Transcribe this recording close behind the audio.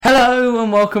Hello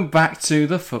and welcome back to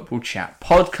the Football Chat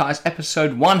Podcast,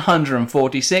 episode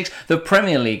 146. The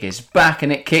Premier League is back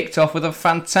and it kicked off with a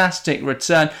fantastic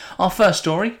return. Our first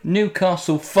story,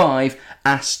 Newcastle 5,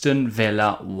 Aston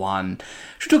Villa 1.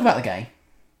 Should we talk about the game?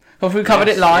 We covered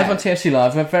it live on TFC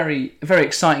Live, a very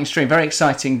exciting stream, very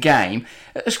exciting game.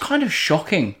 It was kind of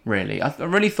shocking, really. I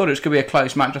really thought it was going to be a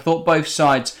close match. I thought both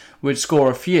sides would score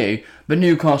a few, but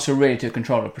Newcastle really took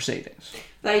control of proceedings.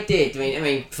 They did. I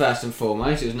mean, first and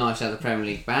foremost, it was nice to have the Premier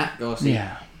League back. Obviously,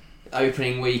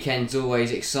 opening weekend's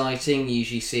always exciting. You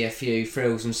usually see a few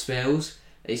frills and spills.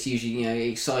 It's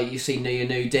usually, exciting. You see your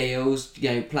new deals,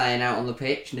 playing out on the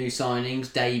pitch, new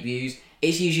signings, debuts.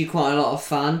 It's usually quite a lot of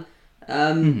fun.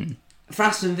 For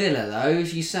Aston Villa, though,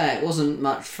 if you say it wasn't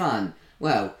much fun,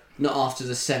 well, not after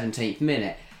the 17th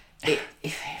minute.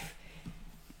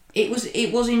 It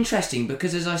was interesting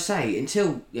because, as I say,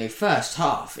 until first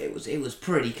half, it was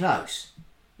pretty close.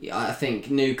 I think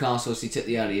Newcastle obviously took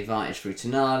the early advantage through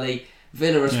Tonali.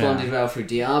 Villa responded well through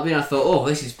Diaby, and I thought, oh,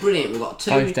 this is brilliant. We've got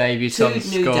two new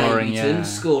debutants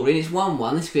scoring. It's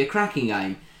 1-1. This could be a cracking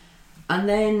game. And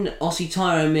then obviously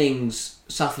Tyrone Mings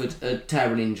suffered a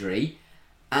terrible injury,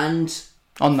 and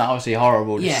on that, obviously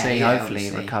horrible to see. Hopefully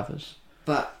he recovers.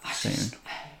 But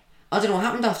I don't know what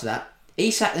happened after that.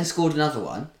 Isak then scored another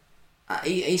one.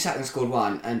 Isak then scored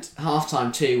one, and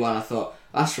half-time 2-1, I thought,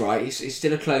 that's right, it's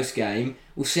still a close game.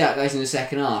 We'll see how it goes in the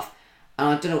second half. And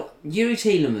I don't know, Yuri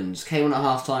Tielemans came on at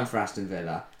half-time for Aston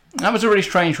Villa. That was a really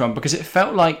strange one, because it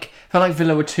felt like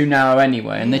Villa were too narrow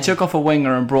anyway, and they took off a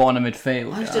winger and brought on a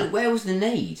midfielder. Where was the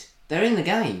need? They're in the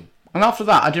game. And after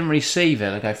that, I didn't really see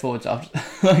Villa go forwards.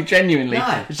 Genuinely,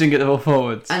 just didn't get the ball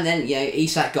forwards. And then,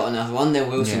 Isak got another one.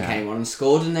 Then Wilson came on and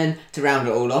scored. And then, to round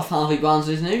it all off, Harvey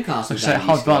Barnes' Newcastle debut.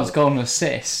 Harvey Barnes' goal and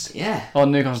assist. Yeah.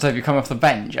 On Newcastle debut coming off the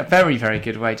bench. A very, very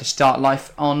good way to start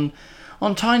life on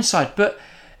Tyneside. But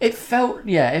it felt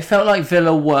like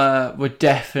Villa were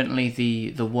definitely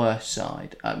the worst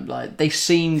side. They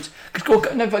seemed,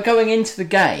 but going into the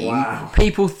game,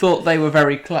 people thought they were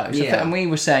very close, and we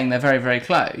were saying they're very, very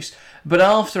close. But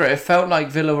after it felt like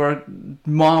Villa were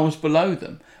miles below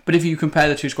them. But if you compare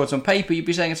the two squads on paper, you'd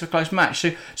be saying it's a close match.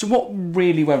 So what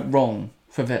really went wrong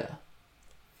for Villa?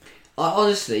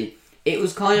 Honestly, it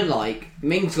was kind of like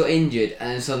Mings got injured and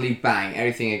then suddenly bang,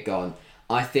 everything had gone.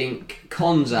 I think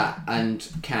Konza and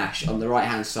Cash on the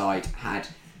right-hand side had,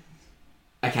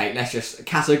 let's just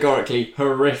categorically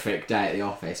horrific day at the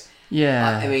office.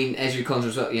 Yeah. I mean, Ezri Konza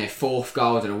was, fourth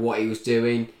goal, I don't know what he was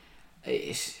doing.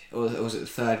 Or was it the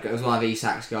third goal? It was one of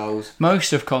Isak's goals.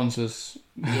 Most of Konza's.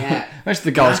 Yeah. Most of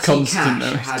the goals constant.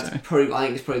 I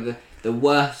think it's probably the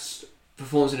worst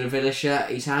performance in a Villa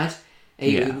shirt he's had.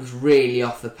 He was really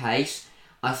off the pace.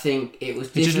 I think it was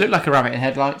different. He just looked like a rabbit in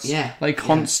headlights. Yeah. They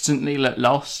constantly looked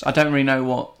lost. I don't really know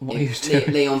what he was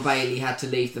doing. Leon Bailey had to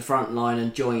leave the front line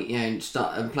and join, and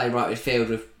start and play right midfield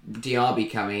with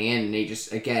Diaby coming in, and he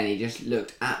just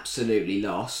looked absolutely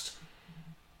lost.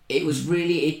 It was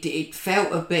really, it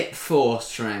felt a bit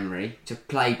forced for Emery to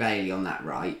play Bailey on that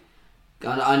right.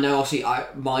 I know, obviously,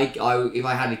 if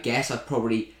I had a guess, I'd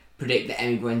probably predict that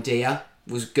Emi Buendia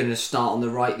was going to start on the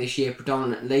right this year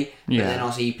predominantly. But then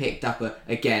obviously he picked up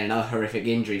another horrific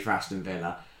injury for Aston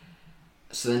Villa.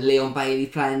 So then Leon Bailey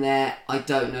playing there, I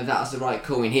don't know if that was the right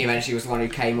call. I mean, he eventually was the one who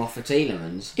came off for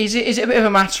Tielemans. Is it a bit of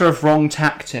a matter of wrong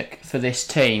tactic for this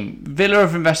team? Villa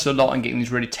have invested a lot in getting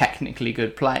these really technically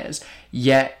good players,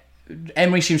 yet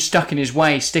Emery seems stuck in his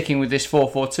way, sticking with this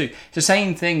 4-4-2. It's the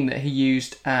same thing that he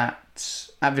used at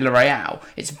Villarreal.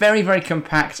 It's very, very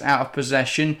compact out of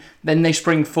possession. Then they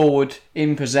spring forward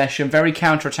in possession. Very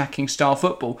counter-attacking style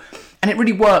football. And it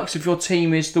really works if your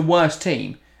team is the worst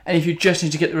team. And if you just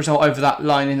need to get the result over that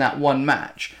line in that one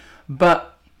match.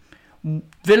 But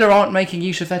Villa aren't making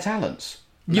use of their talents.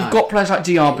 You've got players like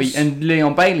Diaby and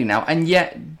Leon Bailey now. And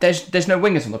yet there's no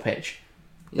wingers on the pitch.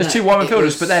 There's two wide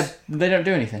midfielders, but they don't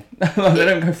do anything. They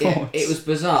don't go forward. It was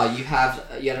bizarre. You had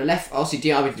a left. Obviously,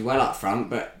 Diaby did well up front,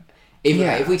 but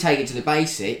if we take it to the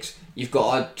basics, you've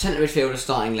got a centre midfielder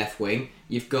starting left wing.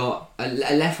 You've got a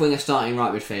left winger starting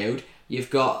right midfield. You've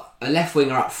got a left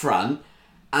winger up front,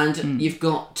 and you've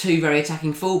got two very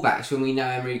attacking fullbacks. When we know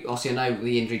Emery, obviously, I know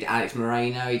the injury to Alex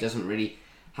Moreno, he doesn't really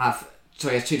have. So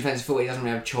he has two defensive fullbacks. He doesn't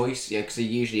really have a choice, because he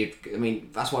usually. I mean,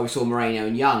 that's why we saw Moreno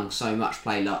and Young so much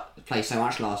play so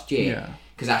much last year.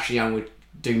 Because Ashley Young would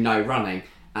do no running,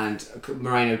 and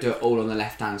Moreno would do it all on the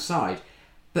left-hand side.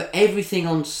 But everything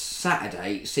on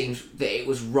Saturday seems that it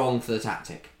was wrong for the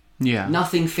tactic. Yeah.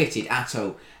 Nothing fitted at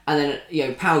all. And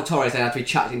then, Pau Torres then had to be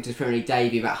chucked into his Premier League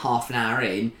debut about half an hour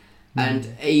in.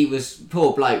 And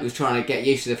poor bloke was trying to get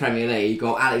used to the Premier League.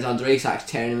 Got Alexander Isak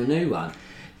tearing him a new one.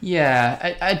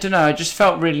 Yeah, I don't know. I just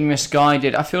felt really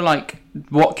misguided. I feel like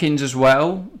Watkins as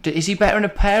well. Is he better in a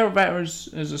pair or better as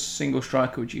a single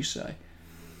striker, would you say?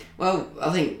 Well,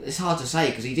 I think it's hard to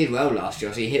say because he did well last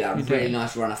year. So he hit that really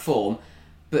nice run of form.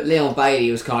 But Leon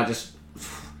Bailey was kind of just...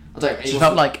 It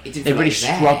felt like they really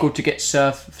struggled to get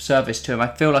service to him. I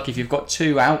feel like if you've got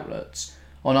two outlets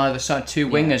on either side, two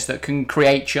wingers that can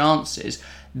create chances,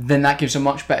 then that gives a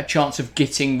much better chance of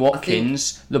getting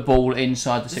Watkins the ball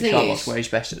inside the 6-yard box where he's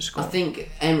best at scoring. I think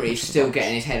Emery's still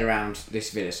getting his head around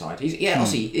this Villa side.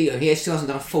 Obviously, he still hasn't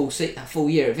done a full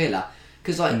year at Villa.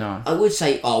 Because I would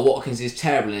say, Watkins is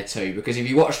terrible in a two, because if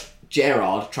you watch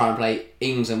Gerrard try and play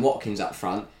Ings and Watkins up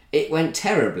front, it went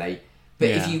terribly. But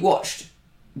if you watched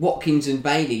Watkins and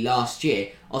Bailey last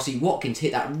year, obviously Watkins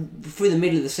hit that through the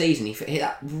middle of the season. He hit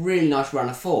that really nice run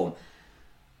of form.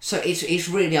 So it's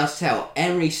really hard to tell.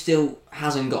 Emery still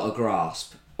hasn't got a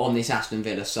grasp on this Aston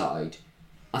Villa side.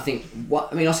 I think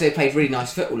obviously they played really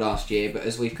nice football last year, but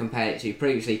as we've compared it to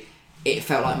previously, it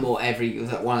felt like more every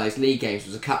one of those league games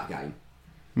was a cup game.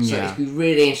 So it's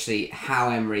really interesting how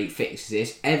Emery fixes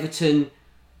this. Everton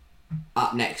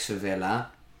up next for Villa.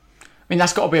 I mean,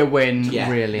 that's got to be a win,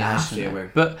 really, hasn't it? A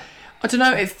win. But I don't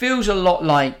know, it feels a lot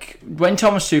like when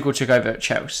Thomas Tuchel took over at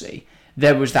Chelsea,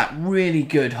 there was that really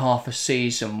good half a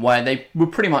season where they were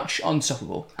pretty much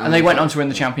unstoppable and they went on to win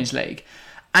the Champions League.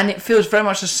 And it feels very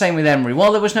much the same with Emery.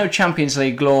 While there was no Champions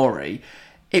League glory,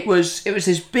 it was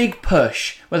this big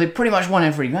push where they pretty much won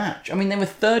every match. I mean, they were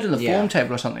third in the form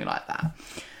table or something like that.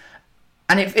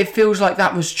 And it feels like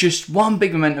that was just one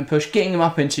big momentum push, getting them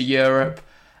up into Europe.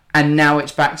 And now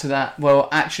it's back to that, well,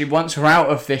 actually, once we're out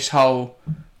of this whole,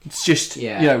 it's just,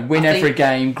 win every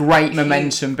game, great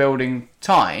momentum building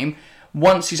time.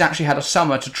 Once he's actually had a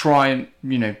summer to try and,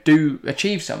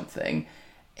 achieve something,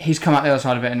 he's come out the other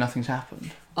side of it and nothing's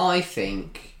happened. I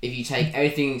think if you take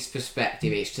everything's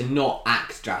perspective, it's to not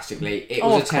act drastically. It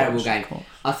was a terrible game.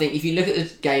 I think if you look at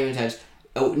the game in terms,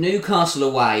 Newcastle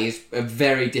away is a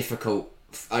very difficult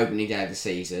opening day of the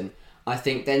season. I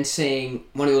think then seeing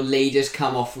one of your leaders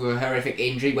come off with a horrific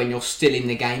injury when you're still in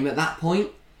the game at that point,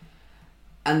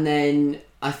 and then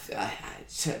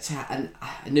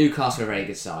Newcastle are a very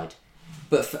good side.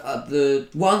 But for, the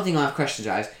one thing I have questions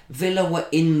about is Villa were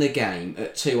in the game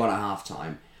at 2-1 at half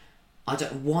time.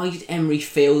 Why did Emery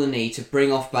feel the need to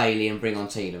bring off Bailey and bring on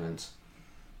Tielemans?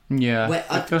 Yeah,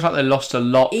 it feels like they lost a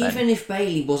lot. Even if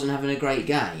Bailey wasn't having a great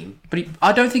game, but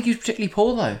I don't think he was particularly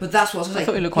poor though. But that's what I was saying. I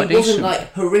thought he looked quite decent. He wasn't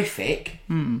horrific,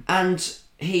 and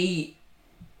it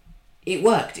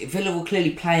worked. Villa were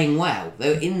clearly playing well.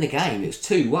 They were in the game. It was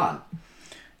 2-1.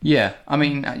 Yeah, I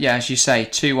mean, as you say,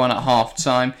 2-1 at half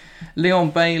time. Leon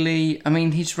Bailey, I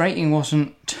mean, his rating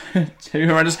wasn't too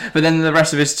horrendous, but then the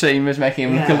rest of his team was making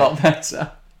him look a lot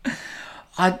better.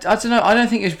 I don't know. I don't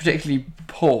think he was particularly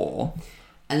poor.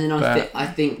 And then I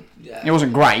think it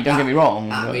wasn't great. Don't get me wrong.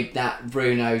 That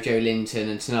Bruno, Joe Linton,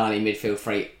 and Tonali midfield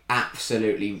three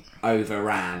absolutely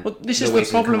overran. Well, this is the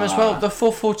problem as well. The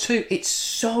 4-4-2. It's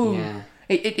so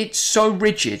it's so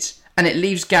rigid, and it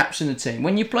leaves gaps in the team.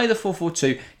 When you play the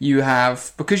 4-4-2, you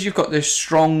have, because you've got this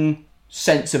strong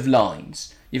sense of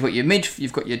lines. You've got your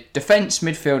defence,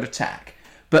 midfield, attack.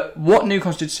 But what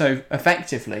Newcastle did so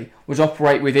effectively was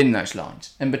operate within those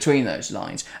lines and between those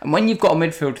lines. And when you've got a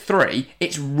midfield three,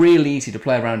 it's really easy to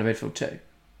play around a midfield two.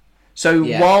 So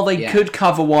while they could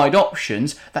cover wide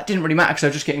options, that didn't really matter because they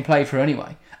were just getting played through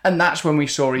anyway. And that's when we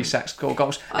saw Isak score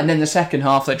goals. And then the second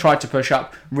half, they tried to push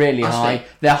up really high.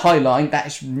 Their high line, that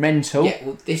is mental. Yeah,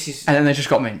 well, and then they just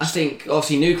got minced. I think,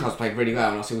 obviously, Newcastle played really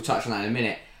well, and obviously we'll touch on that in a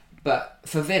minute. But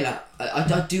for Villa,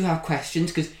 I do have questions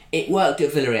because it worked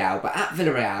at Villarreal. But at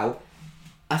Villarreal,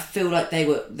 I feel like they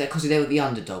were the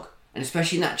underdog. And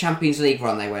especially in that Champions League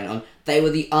run they went on, they were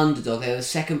the underdog. They were the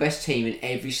second best team in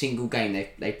every single game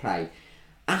they played.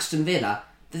 Aston Villa,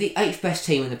 they're the 8th best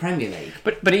team in the Premier League.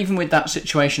 But even with that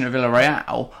situation at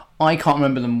Villarreal, I can't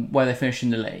remember them where they finished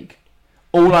in the league.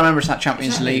 All I remember is that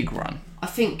Champions League run. I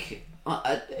think,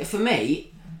 for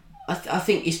me, I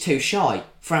think it's too shy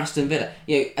for Aston Villa.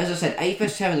 As I said, 8th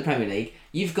best team in the Premier League.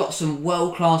 You've got some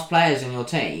world-class players in your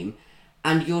team,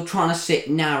 and you're trying to sit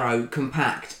narrow,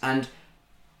 compact, and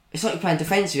it's like you're playing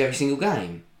defensive every single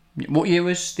game. What year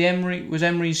was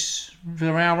Emery's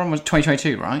Villarreal run? Was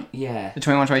 2022, right? Yeah. The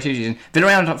 21-22 season.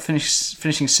 Villarreal ended up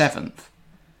finishing 7th.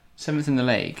 7th in the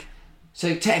league.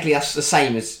 So technically that's the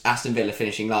same as Aston Villa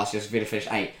finishing last year, so Villa finished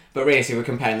 8th. But really, we're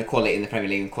comparing the quality in the Premier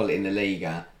League and quality in the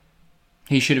Liga.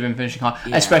 He should have been finishing high,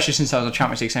 especially since I was a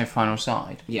Champions League semi-final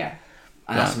side. Yeah.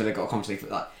 And Aston Villa got a Conference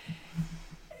League.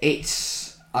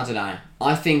 I don't know.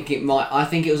 I think it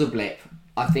was a blip.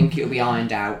 I think it'll be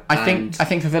ironed out. I think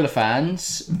for Villa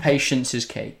fans, patience is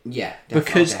key. Yeah,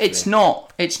 because definitely.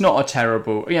 it's not a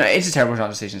terrible, it's a terrible start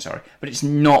of the season. Sorry, but it's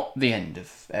not the end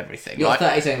of everything. You've got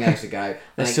 37 games to go.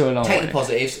 There's still a long way. Take the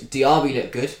positives. Diaby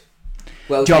looked good.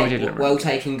 Well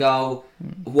taken goal.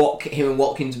 Him and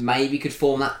Watkins maybe could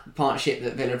form that partnership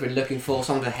that Villa have been looking for.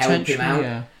 Someone to help him out.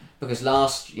 Yeah. Because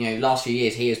last few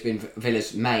years he has been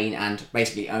Villa's main and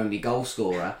basically only goal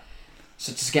scorer.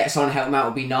 So to get someone to help him out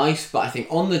would be nice. But I think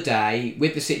on the day,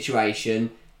 with the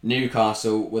situation,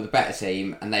 Newcastle were the better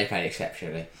team and they played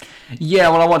exceptionally. Yeah,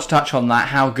 well, I want to touch on that.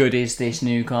 How good is this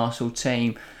Newcastle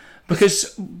team?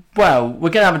 Because, well, we're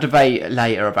going to have a debate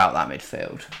later about that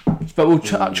midfield. But we'll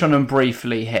touch on them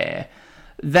briefly here.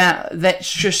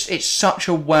 It's such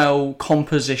a well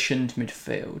compositioned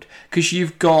midfield because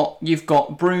you've got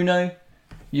Bruno,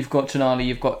 you've got Tonali,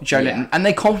 you've got Joe Linton, and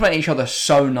they complement each other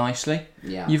so nicely.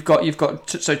 Yeah, you've got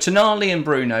so Tonali and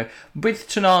Bruno. With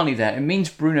Tonali there, it means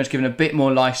Bruno's given a bit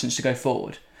more license to go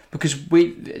forward because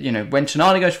when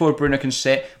Tonali goes forward, Bruno can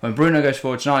sit. When Bruno goes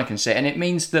forward, Tonali can sit, and it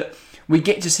means that we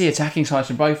get to see attacking sides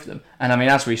from both of them. And I mean,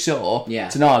 as we saw,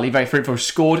 Tonali very fruitful,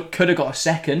 scored, could have got a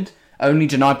second. Only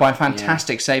denied by a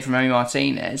fantastic save from Emi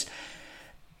Martinez.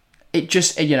 It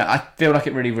just, I feel like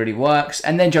it really, really works.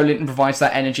 And then Joe Linton provides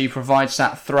that energy, provides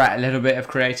that threat, a little bit of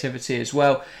creativity as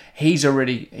well. He's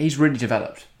really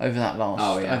developed over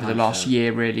the last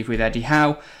year, really, with Eddie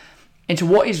Howe, into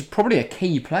what is probably a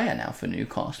key player now for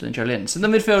Newcastle and Joe Linton. So the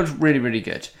midfield's really, really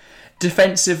good.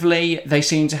 Defensively, they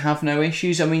seem to have no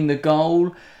issues. I mean, the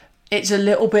goal, it's a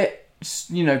little bit,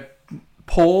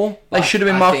 poor. They should have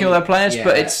been marking all their players,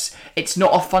 but it's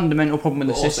not a fundamental problem with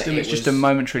the system. It's just a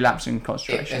momentary lapse in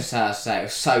concentration. It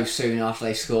was so soon after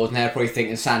they scored, and they're probably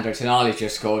thinking Sandro Tonali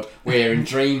just scored. We're in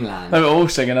dreamland. They were all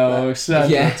singing, Sandro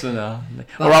Tonali.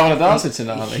 Or I want to dance with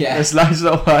Tonali. Yeah. There's loads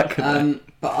of work.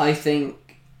 But I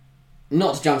think,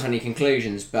 not to jump to any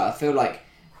conclusions, but I feel like,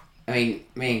 me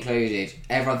included,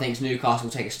 everyone thinks Newcastle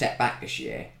will take a step back this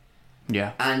year.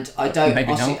 Yeah. And I don't,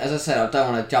 as I said, I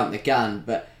don't want to jump the gun,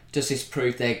 but does this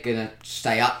prove they're going to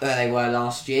stay up where they were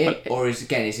last year? Or is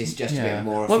this just a bit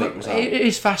more of a fluke result? It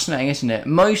is fascinating, isn't it?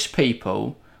 Most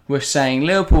people were saying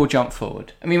Liverpool jump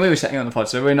forward. I mean, we were saying on the pod,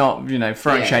 so we're not,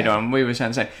 throwing shade on them. We were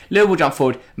saying Liverpool jump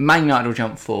forward, Man United will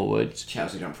jump forward.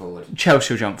 Chelsea jump forward.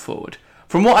 Chelsea will jump forward.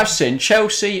 From what I've seen,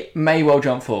 Chelsea may well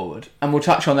jump forward. And we'll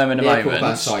touch on them in a moment. Liverpool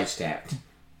got sidestepped.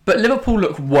 But Liverpool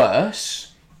look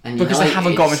worse because they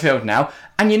haven't got midfield now.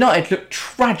 And United look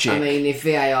tragic. I mean, if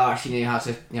VAR actually knew how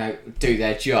to, do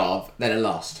their job, they'd have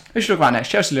lost. We should look right next.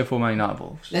 Chelsea, Liverpool, Man United,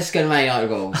 Wolves. Let's go to Man United,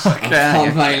 Wolves.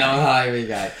 Okay. Here we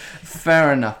go.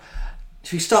 Fair enough.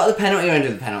 Should we start with the penalty or end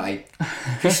with the penalty?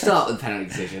 Should we start with the penalty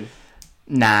decision?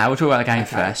 Nah, we'll talk about the game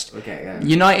first. Okay, yeah.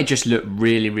 United just looked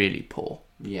really, really poor.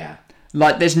 Yeah.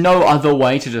 There's no other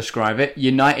way to describe it.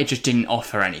 United just didn't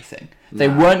offer anything. They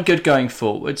weren't good going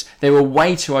forwards. They were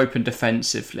way too open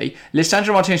defensively.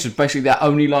 Sandro Martinez was basically their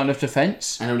only line of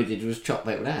defence. And all he did was chop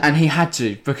people down. And he had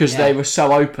to, because they were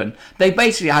so open. They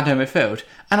basically had no midfield.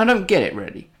 And I don't get it,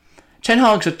 really. Ten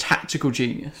Hag's a tactical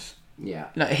genius. Yeah.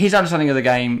 His understanding of the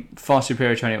game, far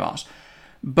superior to any of ours.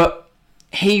 But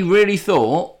he really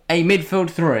thought a midfield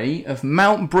three of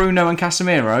Mount, Bruno and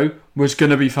Casemiro was going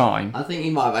to be fine. I think he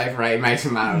might have overrated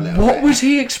Mason Mount a little bit. What was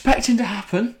he expecting to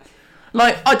happen?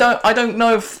 I don't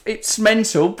know if it's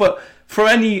mental, but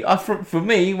for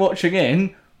me watching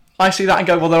in, I see that and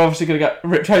go, well, they're obviously going to get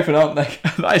ripped open, aren't they?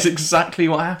 That is exactly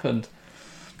what happened.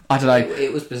 I don't know.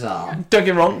 It was bizarre. Don't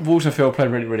get me wrong, Waterfield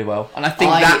played really, really well, and I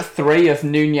think that three of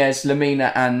Nunez,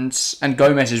 Lamina, and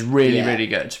Gomez is really, really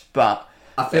good. But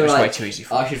I feel like way too easy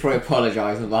for I should probably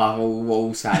apologise on behalf of all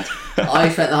Wolves fans. I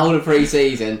spent the whole of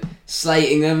pre-season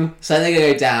slating them, saying they're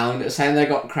going to go down, saying they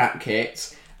got crap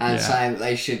kits. And saying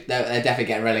that they're definitely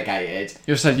getting relegated.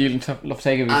 You said you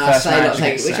Lopetegui was first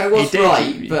match, which I was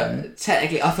right, but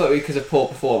technically I thought it was because of poor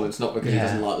performance, not because he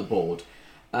doesn't like the board.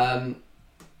 But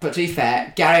to be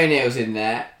fair, Gary O'Neill's in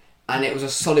there, and it was a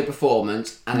solid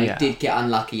performance, and they did get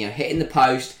unlucky, hitting the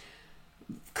post,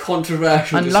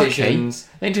 controversial decisions.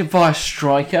 They need to buy a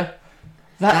striker.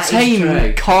 That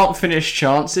team can't finish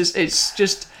chances.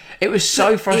 It was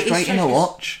so frustrating to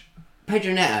watch.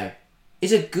 Pedro Neto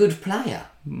is a good player.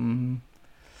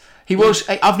 He was.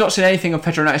 I've not seen anything of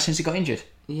Pedro Neto since he got injured.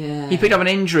 Yeah, he picked up an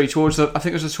injury towards the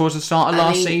start of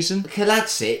last season.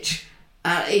 Kaladzic,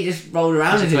 he just rolled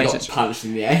around and he got punched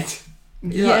in the head.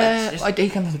 He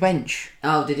came off the bench.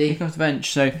 Oh, did he? He came off the bench,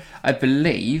 so I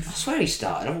believe. I swear he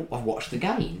started. I've watched the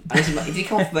game. Did he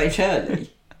come off the bench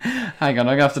early? Hang on,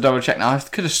 I'm gonna have to double check now. I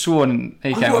could have sworn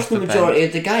he came off the bench. I watched the majority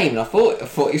of the game, and I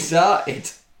thought he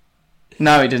started.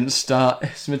 No, he didn't start.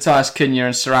 It's Matthias Cunha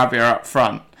and Sarabia up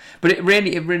front. But it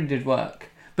really did work.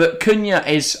 But Cunha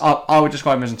is, I would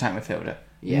describe him as an attack midfielder.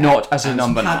 Yeah. Not as a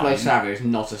number 9. Pablo Sarabia is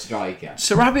not a striker.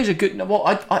 Sarabia is a good...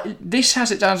 Well, this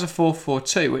has it down as a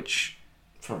 4-4-2, which...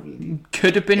 Probably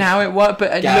could have been how it worked,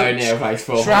 but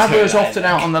Sarabia was often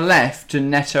out on the left and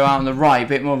Neto out on the right, a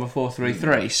bit more of a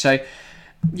 4-3-3. So,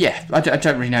 yeah, I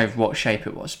don't really know what shape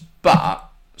it was. But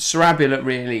Sarabia looked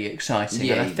really exciting.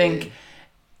 Yeah, and I think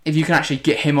if you can actually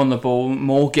get him on the ball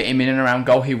more, get him in and around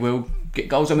goal, he will get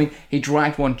goals. I mean, he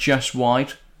dragged one just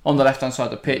wide on the left-hand side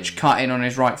of the pitch, cut in on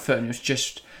his right foot, and it was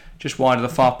just wide of the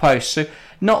far post. So,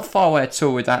 not far away at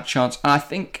all with that chance. And I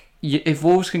think... if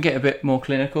Wolves can get a bit more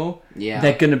clinical,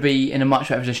 they're going to be in a much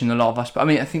better position than a lot of us. But I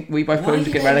mean, I think we both put them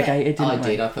to get relegated, didn't we? I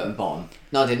did. I put them bottom.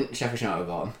 No, I didn't. Sheffield United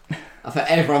bottom. I put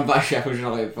everyone but Sheffield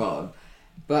United bottom.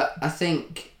 But I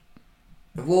think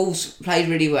Wolves played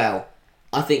really well.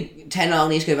 I think Ten Hag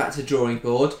needs to go back to the drawing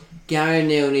board. Gary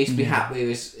O'Neill needs to be happy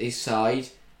with his side,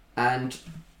 and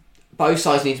both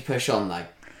sides need to push on though.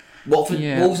 Wolves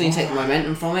need to take the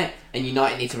momentum from it, and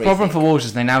United need to. The problem for Wolves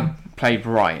is they now play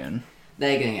Brighton.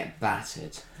 They're going to get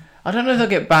battered. I don't know if they'll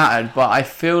get battered, but I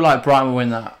feel like Brighton will win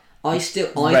that. I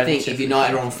think if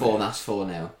United are on form, that's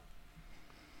 4-0.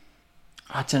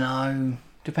 I don't know.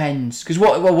 Depends. Because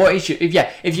what is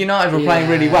if United were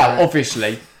playing really well,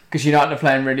 obviously, because United are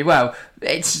playing really well,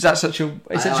 it's such a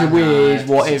weird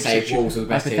what if Wolves are the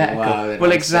best team in the world.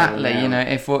 Well, exactly. You know,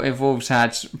 if Wolves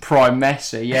had prime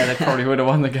Messi, they probably would have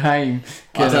won the game.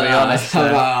 To be honest.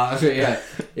 Yeah,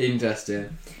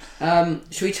 interesting.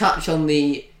 Should we touch on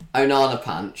the Onana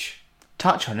punch?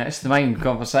 Touch on it. It's the main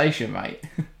conversation, mate.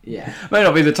 Yeah. May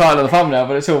not be the title of the thumbnail,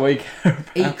 but it's all we care about.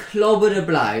 He clobbered a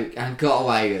bloke and got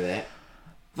away with it.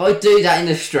 If I do that in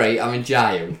the street, I'm in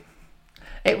jail.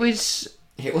 It wasn't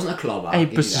a clobber. A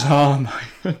bizarre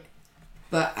moment.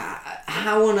 But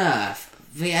how on earth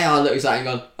VAR looks at it and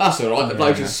gone, that's alright, the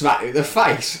bloke just smacked it in the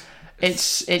face.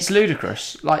 It's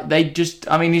ludicrous. Like,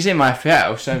 he's in my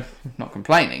FPL, so I'm not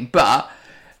complaining, but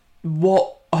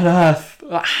what on earth?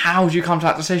 How do you come to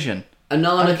that decision?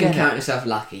 Onana can count himself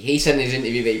lucky. He said in his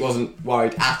interview that he wasn't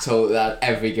worried at all that I'd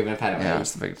ever be given a penalty. Yeah,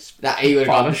 that's the biggest. That he would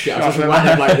have gone shit. Like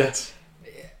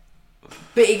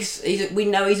but we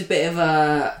know he's a bit of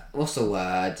a... What's the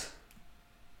word?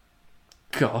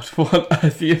 God, what on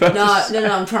earth are you about to say?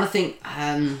 No, I'm trying to think.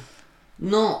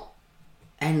 Not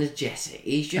energetic.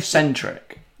 He's just...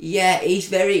 eccentric. Yeah, he's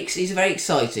a very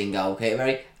exciting goalkeeper, a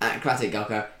very acrobatic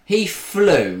goalkeeper. He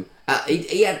flew...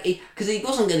 Because he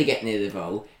wasn't going to get near the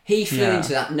ball. He flew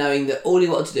into that knowing that all he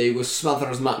wanted to do was smother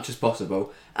as much as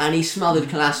possible, and he smothered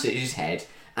Kolasic's head,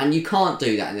 and you can't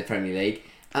do that in the Premier League.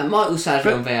 And Michael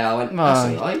Sandro on VAR went,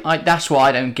 that's alright. That's what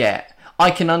I don't get.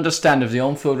 I can understand if the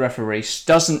on-field referee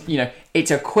doesn't,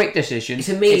 it's a quick decision, it's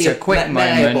a quick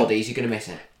moment. Bodies, you're going to miss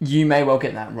it. You may well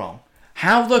get that wrong.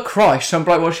 How the Christ, some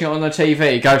bloke watching it on the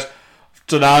TV goes,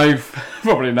 dunno,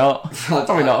 probably not.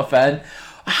 Probably not a fan.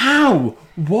 How?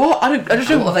 What? I just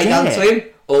don't what have they done to him?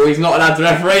 Oh, he's not allowed to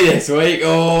referee this week.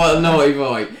 Oh, what a naughty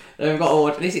boy. They've got to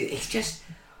watch. It's just...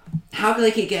 How can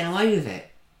they keep getting away with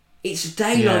it? It's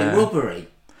daylight robbery.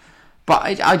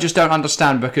 But I just don't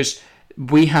understand, because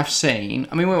we have seen...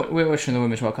 I mean, we're watching the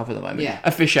Women's World Cup at the moment. Yeah.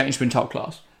 Officiating's been top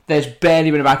class. There's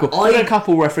barely been a bad call. There's been a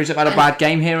couple referees that have had a bad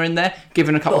game here and there,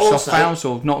 given a couple of soft fouls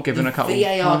or not given a couple of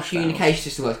VAR communication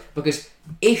system works, because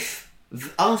if...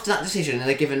 After that decision and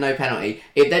they're given no penalty,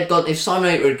 if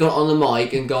Simon Oater had got on the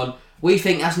mic and gone, we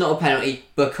think that's not a penalty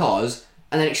because,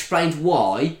 and then explained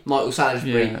why Michael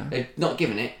Salisbury had not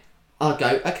given it, I'd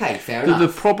go, okay, fair enough. The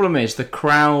problem is the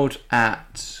crowd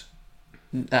at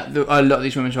a lot of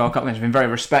these Women's World Cup games have been very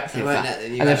respectful of that,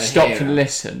 and they've stopped and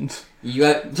listened.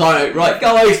 Sorry, right,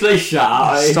 guys, please shut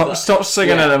up. Stop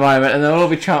singing at the moment, and they'll all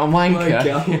be chanting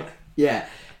wanker. Yeah,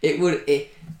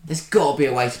 there's got to be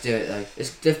a way to do it though.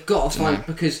 They've got to find,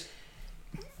 because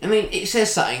I mean, it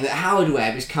says something that Howard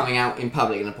Webb is coming out in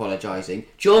public and apologising.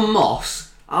 John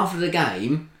Moss, after the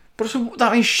game... But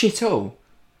that means shit all,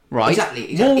 right?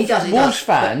 Exactly. Wolves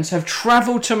fans have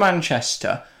travelled to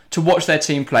Manchester to watch their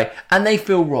team play, and they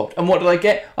feel robbed. And what do they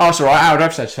get? Oh, it's alright, Howard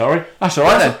Webb said sorry. That's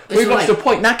alright then. We've lost a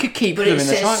point. That could keep them in the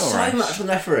title race. But it says so much from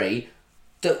the referee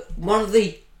that one of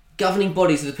the governing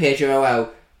bodies of the PGMOL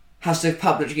has to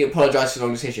publicly apologise for the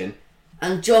wrong decision.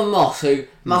 And John Moss, who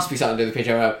must be something to do with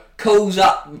the PGMOL, calls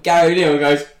up Gary O'Neill and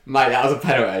goes, mate, that was a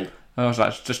penalty. I was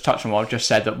like, just touch on what I've just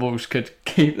said, that Wolves could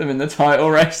keep them in the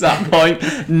title race at that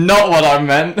point. Not what I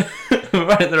meant.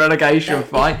 The relegation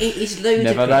fight. It is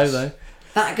ludicrous. Never know, though.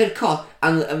 That could cost,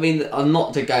 and I mean,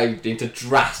 not to go into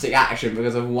drastic action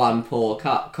because of one poor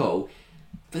cut call,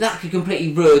 But that could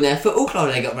completely ruin their football club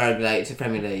if they got relegated to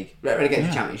Premier League, relegated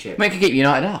to Championship. Make it keep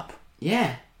United up.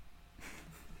 Yeah.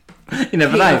 You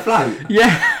never Keep know. them afloat.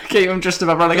 Yeah, keep them just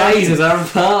above relegation. Glazers are a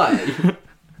party.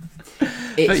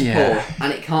 It's yeah. poor,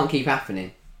 and it can't keep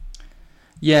happening.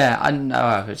 Yeah, I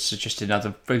know it's just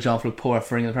another example of poor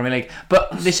refereeing in the Premier League.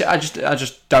 But this, I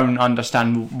just don't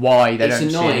understand why they don't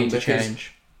see it to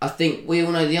change. I think we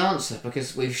all know the answer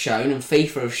because we've shown, and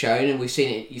FIFA have shown, and we've seen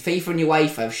it. FIFA and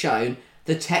UEFA have shown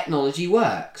the technology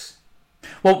works.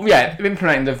 Well, yeah,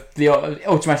 implementing the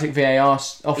automatic VAR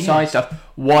offside stuff.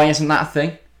 Why isn't that a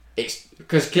thing? It's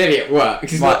because clearly it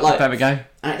works. It's right, not like, there we go.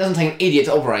 And it doesn't take an idiot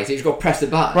to operate it. You've got to press the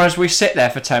button. Whereas we sit there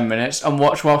for 10 minutes and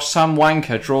watch while some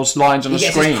wanker draws lines on the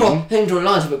screen. He draw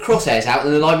lines, but crosshairs out,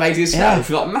 and the line makes itself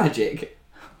like magic.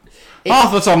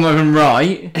 Half the time they're even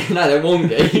right. No, they're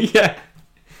wonky. Yeah.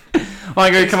 What are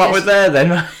you going to come up with there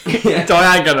then?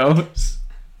 Diagonals.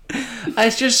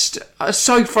 It's just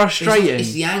so frustrating.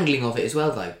 It's the angling of it as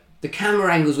well, though. The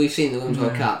camera angles we've seen in the Women's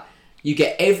World Cup. You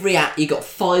get you got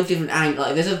 5 different angles.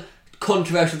 Like, if there's a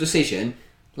controversial decision,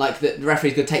 like the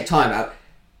referee's going to take time out,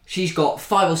 she's got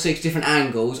 5 or 6 different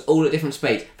angles, all at different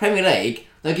speeds. Premier League,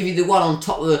 they'll give you the one on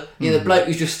top of the bloke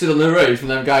who's just stood on the roof, and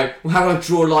they'll go, well, how do I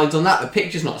draw lines on that? The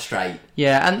picture's not straight.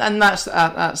 Yeah, and that's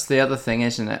the other thing,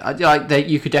 isn't it?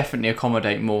 You could definitely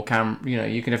accommodate more you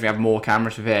can definitely have more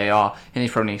cameras for VAR in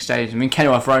these Premier League stadiums. I mean,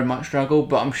 Kenilworth Road might struggle,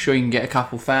 but I'm sure you can get a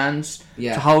couple fans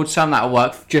to hold some. That'll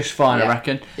work just fine, I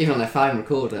reckon. Even on their phone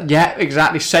recorder. Yeah,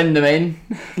 exactly. Send them in.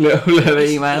 little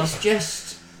email. It's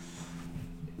just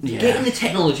getting the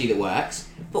technology that works,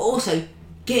 but also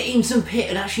getting some pit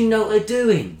and actually know what they're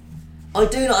doing. I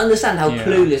do not understand how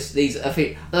clueless these are.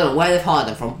 I don't know where they've hired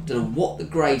them from. I don't know what the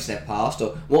grades they've passed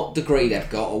or what degree they've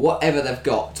got or whatever they've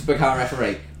got to become a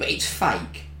referee. But it's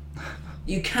fake.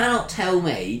 You cannot tell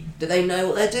me that they know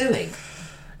what they're doing.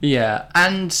 Yeah,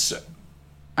 and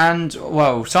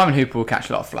well, Simon Hooper will catch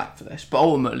a lot of flack for this, but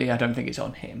ultimately I don't think it's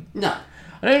on him. No.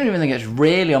 I don't even think it's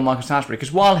really on Michael Salisbury,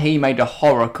 because while he made a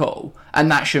horror call, and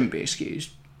that shouldn't be excused,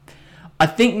 I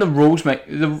think the rules make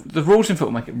the rules in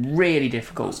football make it really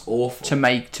difficult to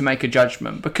make a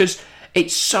judgment, because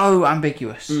it's so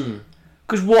ambiguous.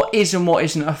 Because what is and what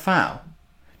isn't a foul?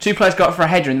 2 players go up for a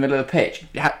header in the middle of the pitch.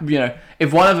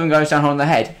 If one of them goes down on the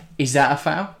head, is that a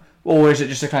foul, or is it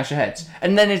just a clash of heads?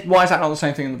 And then why is that not the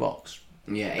same thing in the box?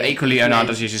 Yeah. But equally, Onana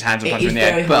does use his hands and punch in the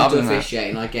air. It's very hard to officiate,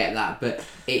 and I get that, but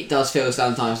it does feel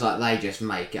sometimes like they just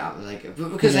make it up as they go,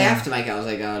 because they have to make it up as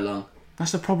they go along.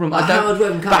 That's the problem. Like, Howard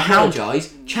Webb can't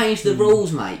apologise. Change the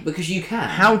rules, mate, because you can.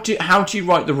 How do you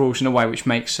write the rules in a way which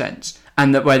makes sense,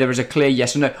 and that where there is a clear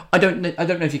yes or no? I don't know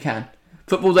if you can.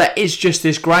 Football, there is just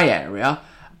this grey area,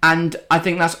 and I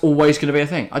think that's always going to be a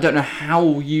thing. I don't know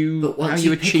how you But once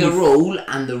you pick a rule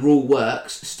and the rule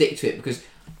works, stick to it, because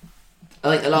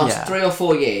I think the last 3 or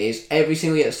 4 years, every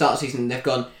single year at the start of the season, they've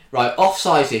gone, right,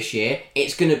 offsides this year,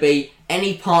 it's going to be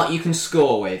any part you can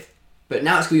score with. But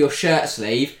now it's going to be your shirt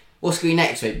sleeve. What's going to be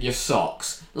next week? Your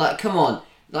socks. Like, come on.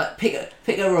 Like, pick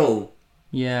a rule.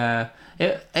 Yeah.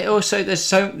 It also, there's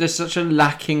such a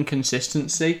lacking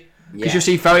consistency. Because Yeah. you'll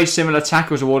see very similar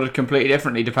tackles awarded completely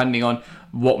differently depending on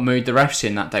what mood the ref's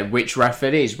in that day, which ref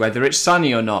it is, whether it's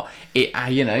sunny or not. Well,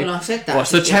 I said that.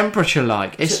 What's the temperature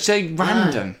like? It's so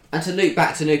random. And to loop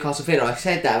back to Newcastle Villa, I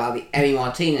said that about the Emi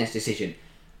Martinez decision.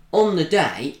 On the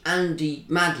day, Andy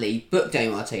Madley booked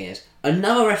Emi Martinez.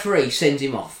 Another referee sends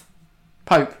him off.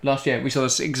 Pope last year, we saw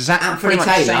this exact Anthony pretty much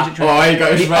Taylor. same situation. Oh, he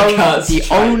got his red cards The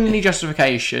straight. only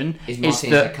justification is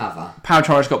that cover. Pau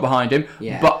Torres got behind him.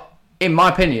 Yeah. But in my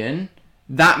opinion,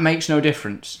 that makes no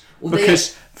difference. Well,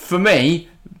 because for me,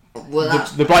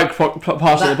 the bloke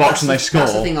passes the box and they score.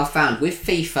 That's the thing I've found with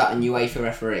FIFA and UEFA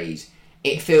referees.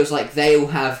 It feels like they all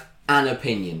have an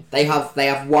opinion. They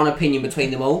have one opinion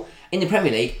between them all. In the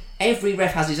Premier League, every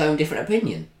ref has his own different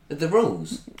opinion of the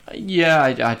rules. Yeah,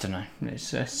 I don't know.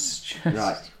 It's just... Right.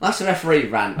 Well, that's the referee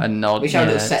rant. A nod. We should have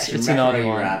a little section it's referee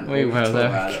rant. We will.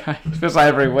 Okay. It feels like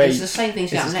every week. It's the same thing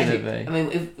next week. I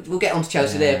mean, we'll get on to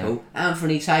Chelsea Liverpool.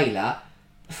 Anthony Taylor.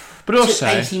 But also,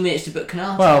 took 18 minutes to book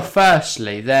Canate. Well,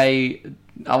 firstly, I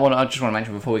just want to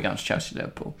mention before we get on to Chelsea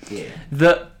Liverpool,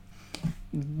 that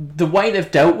the way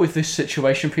they've dealt with this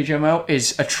situation, PGMOL,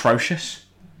 is atrocious.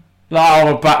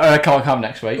 Like, can't come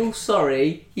next week. Oh,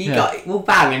 sorry. We'll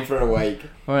ban him for a week.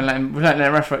 We're letting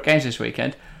him referee at games this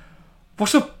weekend.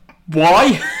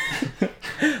 Why?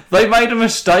 They made a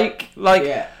mistake.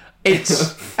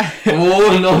 It's.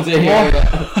 Oh, not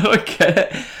I don't get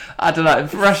it. I don't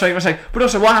know. Referee mistake. But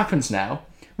also, what happens now?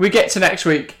 We get to next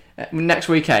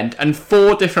weekend, and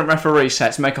 4 different referee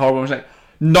sets make a horrible mistake.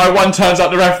 No one turns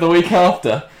up the ref the week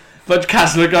after. But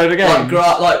Castle go to game.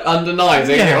 Like under nines,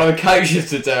 they get one of the coaches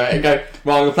to do it and go,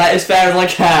 well, I'm going to play it as fair as I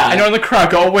can. And you're on the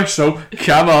crowd, got a whistle,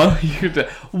 come on. You could do,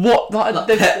 what?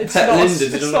 It's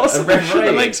not a referee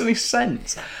that makes any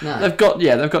sense. No. They've got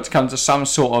to come to some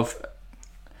sort of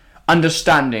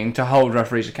understanding to hold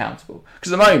referees accountable.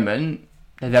 Because at the moment,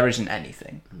 there isn't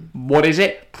anything. What is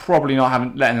it? Probably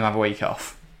not letting them have a week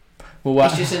off. Well,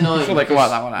 it's just annoying. They can work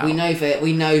that one out.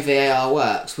 We know VAR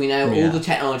works. We know all the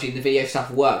technology and the video stuff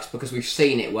works because we've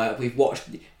seen it work. We've watched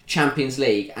Champions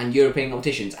League and European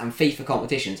competitions and FIFA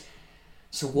competitions.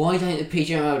 So why don't the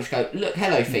PGMOL just go, look,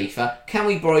 hello FIFA, can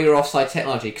we borrow your offside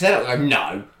technology? Because they don't go,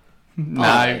 no.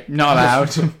 No, not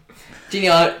allowed.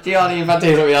 Gianni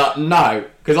Infantino will be like, no.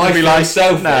 Because I feel like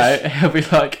selfish. No, he'll be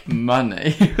like,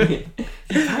 money.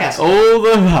 Yes. All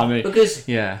the money. Because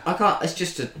I can't.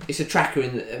 It's a tracker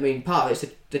in the. I mean, part of it's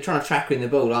they're trying to tracker in the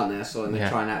ball, aren't they? That's what they're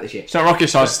trying out this year. It's not rocket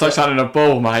science. It's like sounding a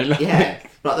ball, mate. Yeah,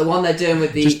 like the one they're doing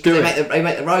with the. They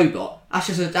make the robot. That's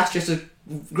just a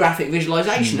graphic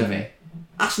visualization of it.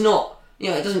 That's not.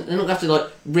 It doesn't. They're not going to have to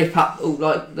like rip up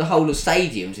like the whole of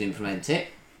stadiums and implement it.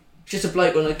 It's just a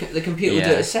bloke on the computer will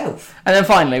do it itself. And then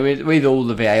finally, with all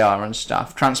the VAR and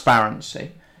stuff,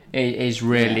 transparency is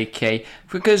really key,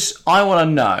 because I want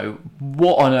to know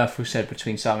what on earth was said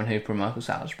between Simon Hooper and Michael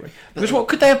Salisbury. Because what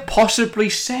could they have possibly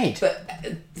said? But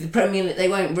the Premier League, they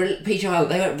won't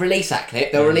release that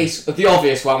clip. They'll release the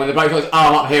obvious one when the bloke got his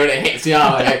arm up here and it hits the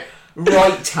arm. And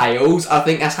right tails. I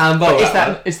think that's handball.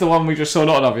 It's the one we just saw,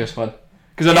 not an obvious one.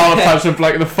 Because another person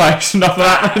bloke in the face and nothing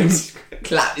happens.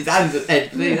 Clap his hands at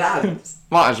his hands.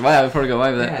 Might as well. We've probably got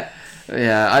away with it.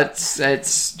 Yeah,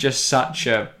 it's just such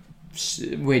a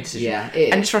weird decision. Yeah, it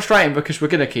is. And it's frustrating because we're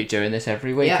going to keep doing this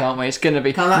every week, aren't we? It's going to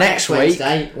be next week.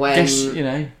 Wednesday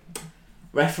when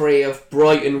referee of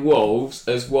Brighton Wolves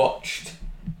has watched.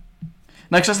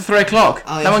 No, because that's the 3 o'clock.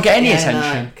 They won't get any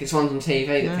attention. No, it's one on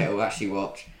TV that people will actually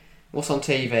watch. What's on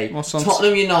TV?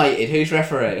 Tottenham United. Who's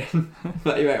referee?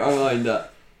 Let me make my mind up.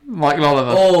 Mike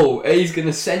Lolliver. Oh, he's going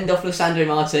to send off Sandro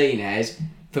Martinez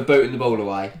for booting the ball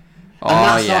away.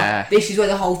 This is where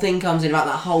the whole thing comes in about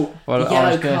that whole yellow card.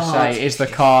 I was going to say, is the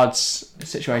cards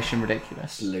situation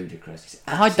ridiculous? It's ludicrous.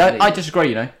 I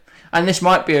disagree, and this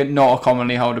might be not a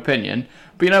commonly held opinion,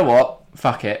 but you know what?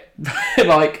 Fuck it.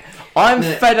 I'm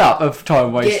fed up of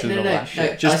time wasting all that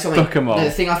shit. Just book them all.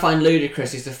 The thing I find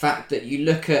ludicrous is the fact that you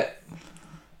look at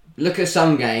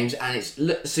some games and it's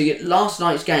Monday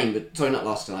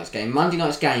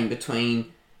night's game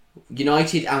between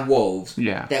United and Wolves.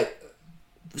 Yeah.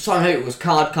 Simon Hooper was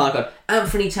card.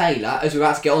 Anthony Taylor, as we're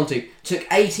about to get on to, took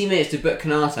 80 minutes to book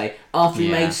Canate after he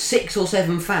made 6 or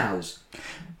 7 fouls.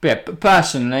 But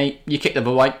personally, you kick the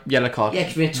ball away, yellow card. Yeah,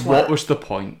 'cause you're a twat. What was the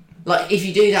point? Like, if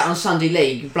you do that on Sunday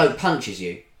League, a bloke punches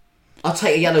you. I'll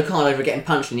take a yellow card over getting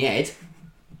punched in the head.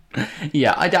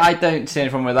 Yeah, I don't see any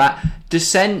problem with that.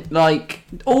 Dissent,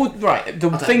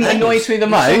 the thing that annoys me the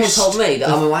most... If someone told me that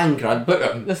I'm a wanker, I'd book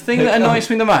them. The thing that annoys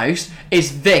me the most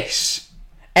is this.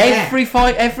 Every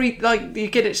fight, you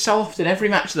get it so often, every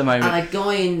match at the moment. And a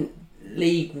guy in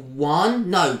League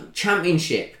 1,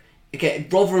 Championship, the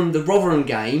Rotherham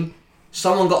game,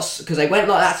 someone got, because they went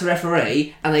like that to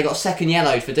referee, and they got second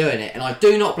yellowed for doing it. And I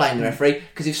do not blame the referee,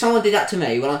 because if someone did that to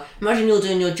me, imagine you're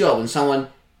doing your job and someone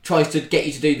tries to get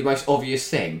you to do the most obvious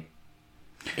thing.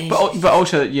 But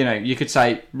also, you could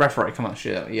say, referee, come on,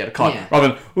 shit, you had a card. Rather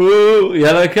than, ooh,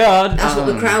 yellow card. That's what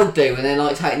the crowd do when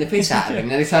they're taking the piss out of him,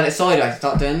 and then they turn it sideways and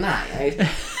start doing that.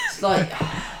 It's like...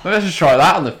 Well, let's just try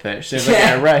that on the pitch, see if they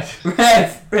get a red.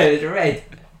 Red.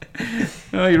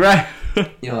 Oh, you're right.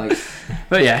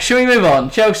 But yeah, shall we move on?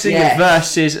 Chelsea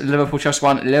versus Liverpool. Chelsea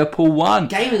 1, Liverpool 1.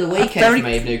 Game of the weekend for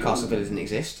me if Newcastle Villa doesn't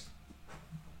exist.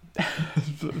 I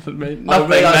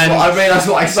realised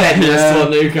what I said when I saw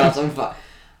Newcastle.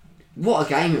 What a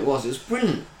game it was. It was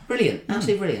brilliant,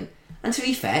 absolutely brilliant. And to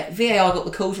be fair, VAR got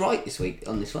the calls right this week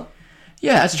on this one.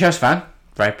 Yeah, as a Chelsea fan,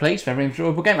 very pleased, very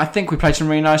enjoyable game. I think we played some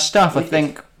really nice stuff. I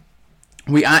think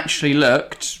we actually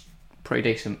looked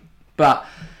pretty decent. But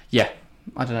yeah,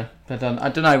 I don't know. I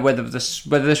don't know whether this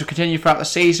will continue throughout the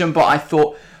season, but I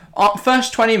thought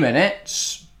first 20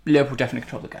 minutes Liverpool definitely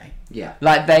controlled the game. Yeah.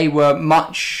 They were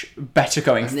much better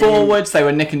going forwards, they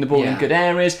were nicking the ball in good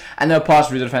areas, and they were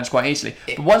passing through the defence quite easily.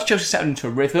 But once Chelsea settled into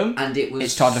a rhythm, and it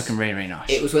started looking really, really nice.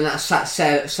 It was when that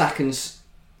Saka's...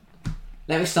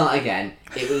 Let me start again.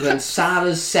 It was when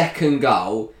Salah's second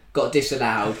goal got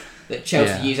disallowed that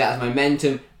Chelsea used that as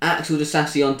momentum. Axel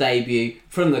Disasi on debut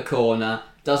from the corner,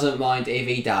 doesn't mind if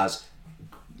he does.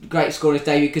 great score in his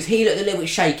debut because he looked a little bit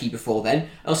shaky before then.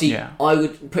 Obviously, I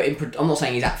would put him. I'm not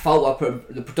saying he's at fault. I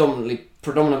put the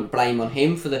predominant blame on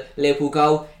him for the Liverpool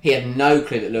goal. He had no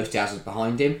clue that Luis Diaz was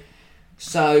behind him.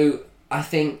 So I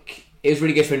think it was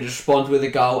really good for him to respond with a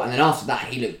goal, and then after that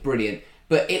he looked brilliant.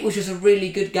 But it was just a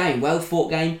really good game, well fought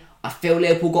game. I feel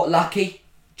Liverpool got lucky.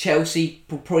 Chelsea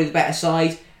probably the better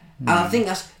side, and I think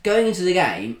that's going into the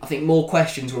game. I think more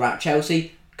questions were about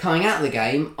Chelsea. Coming out of the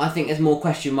game, I think there's more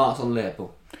question marks on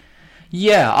Liverpool.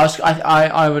 Yeah,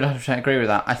 I would 100% agree with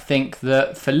that. I think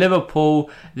that for Liverpool,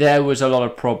 there was a lot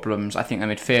of problems. I think the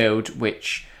midfield,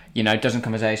 which, doesn't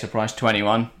come as a surprise to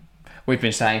anyone. We've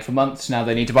been saying for months now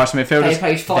they need to buy some midfielders. They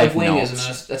played 5 wingers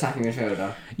and an attacking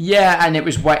midfielder. Yeah, and it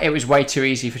was way too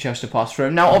easy for Chelsea to pass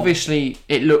through. Now, obviously,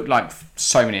 it looked like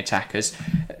so many attackers.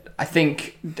 I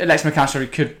think Alex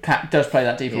McAllister does play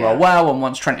that deeper role well, and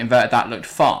once Trent inverted that, looked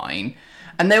fine.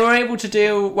 And they were able to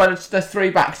deal, the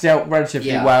three backs dealt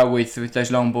relatively well with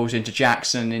those long balls into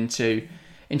Jackson, into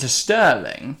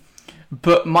Sterling.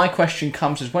 But my question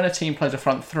comes is when a team plays a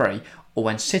front three, or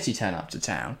when City turn up to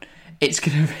town, it's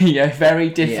going to be a very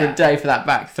different day for that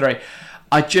back three.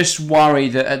 I just worry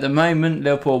that at the moment,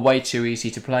 Liverpool are way too easy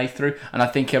to play through, and I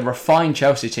think a refined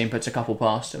Chelsea team puts a couple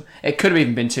past them. It could have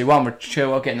even been 2-1 with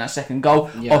Chilwell getting that second goal,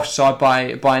 offside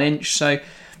by an inch, so...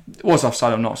 It was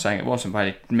offside, I'm not saying it wasn't by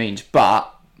any means,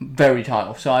 but very tight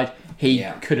offside. He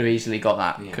could have easily got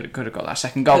that. Could have got that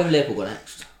second goal. Who have Liverpool got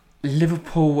next?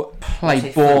 Liverpool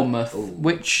play Bournemouth,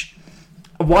 which,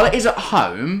 while it is at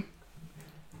home,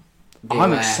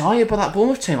 I'm excited by that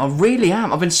Bournemouth team. I really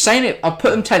am. I've been saying it. I put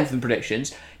them 10th in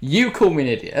predictions. You called me an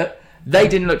idiot. They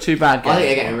didn't look too bad. I think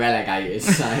they're getting relegated.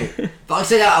 So, but I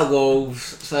said out of Wolves.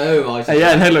 So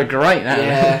they look great now.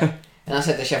 Yeah. And I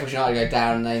said the Sheffield United go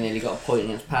down, and they nearly got a point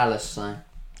against Palace. So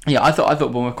yeah, I thought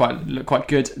Bournemouth looked quite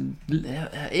good.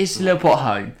 It's Liverpool at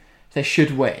home. They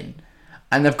should win,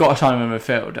 and they've got a time of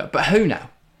midfielder. But who now?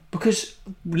 Because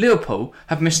Liverpool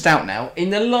have missed out now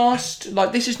in the last.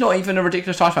 This is not even a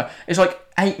ridiculous time span. It's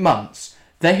 8 months.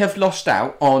 They have lost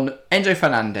out on Enzo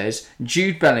Fernandez,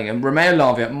 Jude Bellingham, Romeo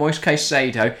Lavia, Moises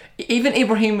Caicedo. Even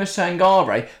Ibrahima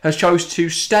Sangare has chose to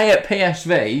stay at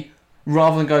PSV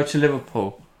rather than go to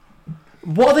Liverpool.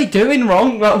 What are they doing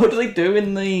wrong? What do they do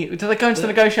in the... Do they go into the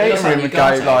negotiating room and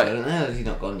go he's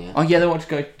not gone yet. Oh yeah, they want to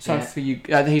go for you.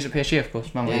 He's at PSG, of course.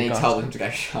 He told them to go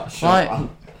shut.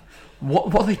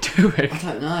 What are they doing? I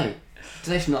don't know.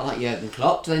 Do they not like Jurgen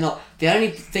Klopp? Do they not... The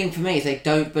only thing for me is they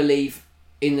don't believe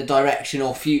in the direction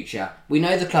or future. We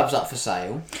know the club's up for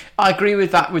sale. I agree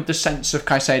with that, with the sense of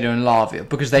Caicedo and Lavia,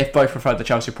 because they've both preferred the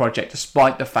Chelsea project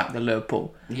despite the fact that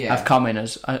Liverpool have come in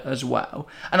as well.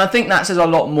 And I think that says a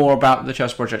lot more about the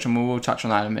Chelsea project, and we'll touch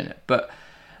on that in a minute. But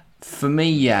for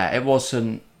me, it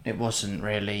wasn't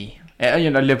really...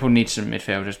 Liverpool needs some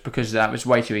midfielders because that was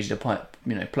way too easy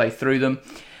to play through them.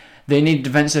 They need a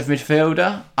defensive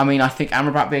midfielder. I mean, I think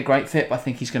Amrabat would be a great fit, but I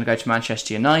think he's going to go to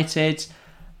Manchester United.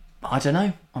 I don't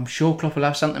know. I'm sure Klopp will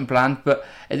have something planned, but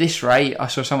at this rate, I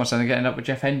saw someone saying they're getting up with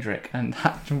Jeff Hendrick, and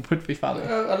that would be funny.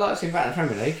 I'd like to see him back in the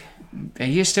Premier League.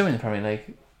 Are you still in the Premier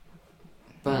League?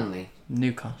 Burnley.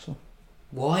 Newcastle.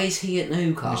 Why is he at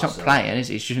Newcastle? He's not playing, is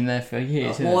he? He's just been there for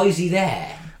years. Why is he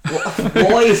there?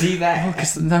 Why is he there?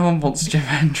 Because no one wants Jeff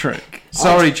Hendrick.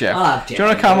 Sorry, Jeff. Do you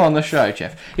want to come on the show,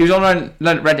 Jeff? He was on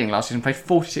Reading last season, played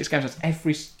 46 games. That's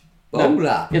every...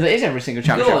 that is every single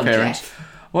championship appearance. Jeff.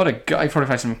 What a guy. He probably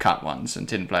played some cup ones and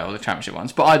didn't play all the championship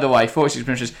ones. But either way, 46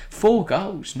 appearances, 4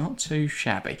 goals. Not too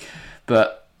shabby.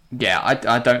 But, yeah,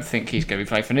 I don't think he's going to be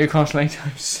playing for Newcastle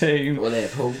anytime soon. Or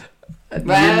Liverpool. You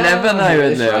never know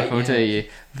with Liverpool, do you?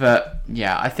 But,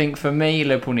 yeah, I think for me,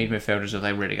 Liverpool need midfielders or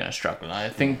they're really going to struggle. I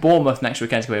think Bournemouth next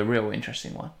weekend is going to be a real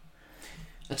interesting one.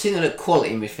 A team that look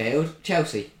quality in midfield,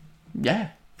 Chelsea.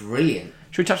 Yeah. Brilliant.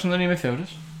 Should we touch on the new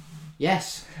midfielders?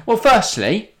 Yes. Well,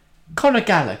 firstly, Conor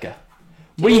Gallagher.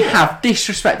 We have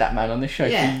disrespected that man on this show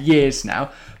for years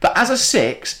now. But as a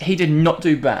 6, he did not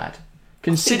do bad.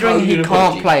 Considering he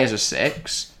can't play as a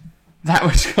 6, that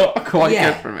was quite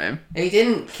good from him. He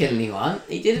didn't kill anyone.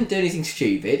 He didn't do anything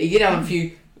stupid. He did have a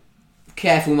few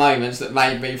careful moments that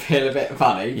made me feel a bit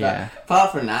funny. But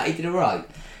apart from that, he did alright.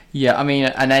 Yeah, I mean,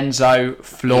 an Enzo,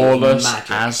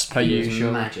 flawless, as per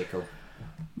usual. Magical.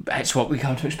 It's what we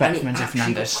come to expect from Enzo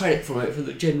Fernandez. Got credit for it for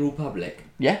the general public.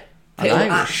 Yeah. People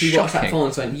actually watched that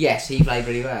performance and went, yes, he played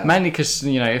really well. Mainly because,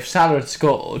 if Salah had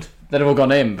scored, they'd have all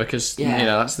gone in because,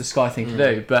 that's the Sky thing to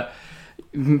do. But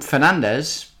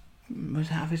Fernandez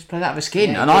was out of his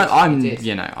skin. And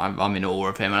I'm in awe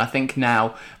of him. And I think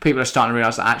now people are starting to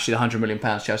realise that actually the £100 million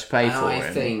Chelsea paid for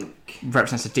him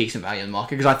represents a decent value in the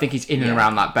market because I think he's in and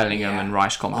around that Bellingham and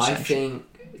Rice conversation. I think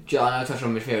I touched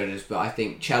on midfielders, but I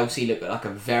think Chelsea look like a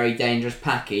very dangerous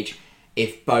package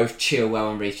if both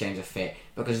Chilwell and Reece James are fit,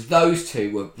 because those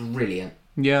two were brilliant.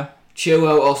 Yeah.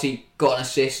 Chilwell obviously got an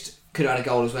assist, could have had a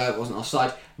goal as well, it wasn't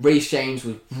offside. Reece James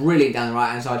was brilliant down the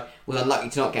right hand side, was unlucky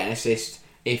to not get an assist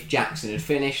if Jackson had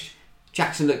finished.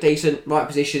 Jackson looked decent, right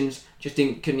positions, just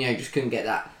couldn't get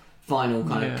that final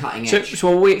kind of cutting edge.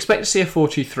 So we expect to see a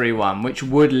 4-2-3-1, which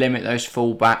would limit those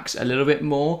full-backs a little bit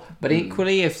more. But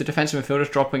equally, if the defensive midfielder's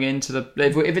dropping into the...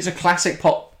 If it's a classic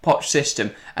Poch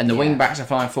system and the wing-backs are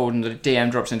flying forward and the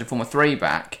DM drops into form a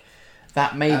 3-back,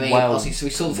 that may obviously, so we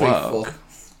saw the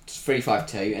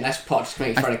 3-5-2, unless Poch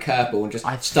maybe thrown a curveball and just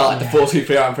started the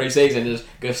 4-2-3-1 pre-season and just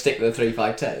going to stick with the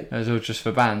 3-5-2. It was all just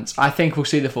for bants. I think we'll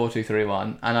see the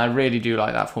 4-2-3-1, and I really do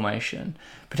like that formation.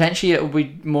 Potentially it will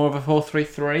be more of a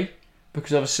 4-3-3,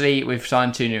 because obviously we've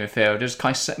signed 2 new midfielders,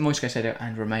 Moises Caicedo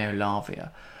and Romeo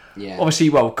Lavia. Yeah. Obviously,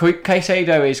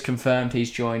 Caicedo is confirmed. He's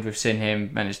joined. We've seen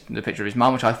him and the picture of his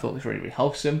mum, which I thought was really, really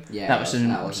wholesome. Yeah, that was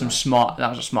nice. Smart. That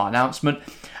was a smart announcement.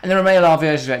 And then Romeo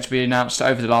Lavia is expected to be announced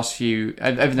over the next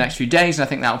few days, and I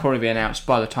think that will probably be announced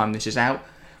by the time this is out.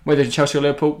 Whether it's Chelsea or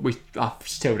Liverpool, I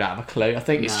still don't have a clue. I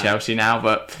think it's Chelsea now,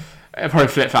 but it'll probably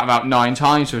flip that about 9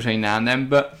 times between now and then.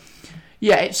 But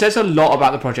yeah, it says a lot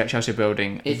about the project Chelsea are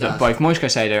building that both Moises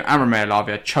Caicedo and Romeo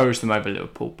Lavia chose them over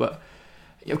Liverpool, but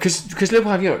because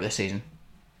Liverpool have Europe this season,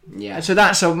 so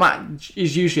that's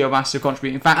is usually a massive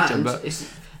contributing factor. And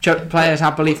but players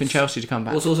have belief in Chelsea to come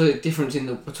back. What's also the difference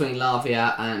between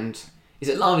Lavia and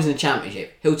Lavia's in the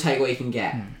Championship? He'll take what he can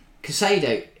get.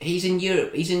 Caicedo, he's in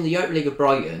Europe. He's in the Europa League with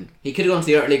Brighton. He could have gone to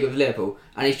the Europa League with Liverpool,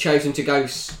 and he's chosen to go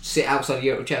sit outside of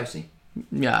Europe with Chelsea.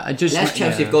 Yeah, unless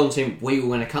Chelsea have gone to him, we will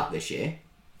win a cup this year.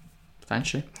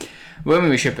 Potentially. Well, I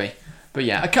mean, we should be. But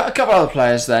yeah, a couple other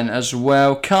players then as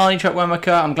well. Carney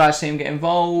Chukwuemeka, I'm glad to see him get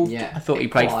involved. Yeah, I thought he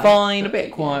played fine, a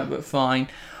bit quiet, but fine.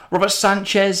 Robert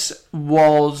Sanchez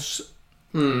was...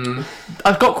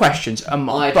 I've got questions. I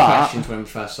had questions when we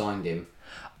first signed him.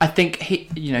 I think,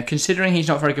 considering he's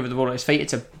not very good with the ball at his feet,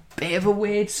 it's a bit of a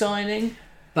weird signing.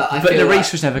 But the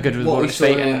Reece was never good with the ball at his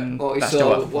feet.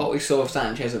 What we saw of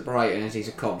Sanchez at Brighton is he's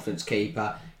a confidence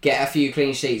keeper. Get a few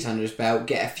clean sheets under his belt,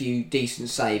 get a few decent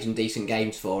saves and decent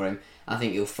games for him. I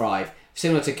think he'll thrive.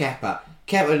 Similar to Kepa.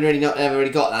 Kepa never really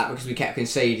got that because we kept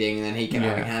conceding and then he kept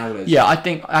having howlers. Yeah, I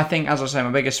think as I say, my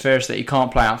biggest fear is that he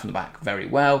can't play out from the back very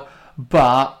well.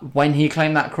 But when he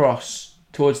claimed that cross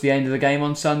towards the end of the game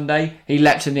on Sunday, he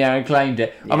leapt in the air and claimed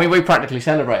it. Yeah. I mean, we practically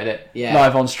celebrated it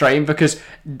live on stream because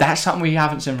that's something we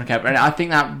haven't seen from Kepa, and I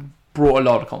think that brought a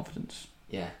lot of confidence.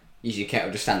 Yeah. Usually Kepa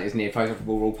would just stand at his near post, the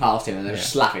ball roll past him and then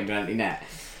just slap him to an empty net.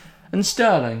 And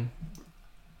Sterling,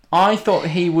 I thought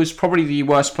he was probably the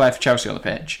worst player for Chelsea on the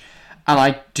pitch, and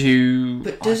I do.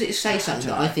 But does it say something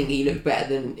that I think he looked better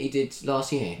than he did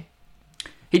last year?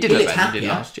 He did look better than he did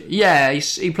last year. Yeah,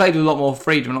 he played with a lot more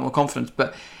freedom, a lot more confidence,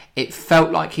 but it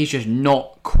felt like he's just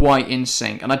not quite in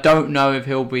sync, and I don't know if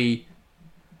he'll be.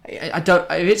 If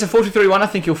it's a 4-2-3-1, I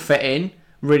think he'll fit in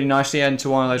really nicely into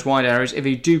one of those wide areas. If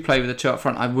he do play with the 2 up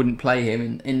front, I wouldn't play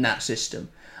him in that system.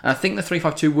 And I think the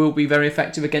 3-5-2 will be very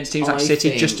effective against teams like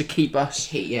City, just to keep us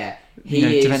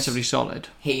defensively solid.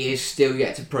 He is still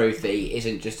yet to prove that he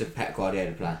isn't just a Pep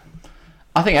Guardiola player.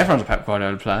 I think everyone's a Pep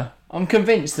Guardiola player. I'm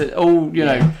convinced that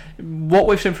what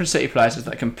we've seen from City players is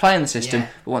that they can play in the system,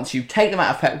 but once you take them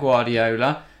out of Pep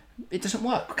Guardiola, it doesn't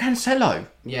work. Cancelo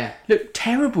looked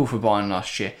terrible for Bayern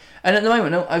last year, and at the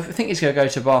moment, I think he's going to go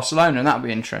to Barcelona, and that'll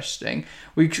be interesting.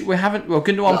 We haven't. Well,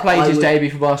 Gundogan played his debut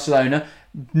for Barcelona.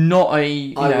 Not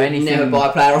I would anything never buy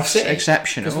a player off City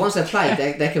exceptional. Because once they're played,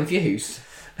 they're confused.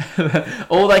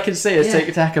 All they can see is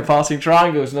tiki-taka and passing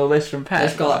triangles and all this from Pep.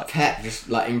 They've got Pep just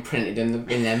imprinted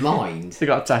in their mind. They've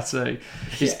got a tattoo.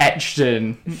 He's etched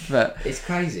in. But it's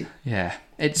crazy. Yeah.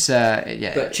 It's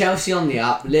But Chelsea on the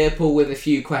up, Liverpool with a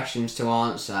few questions to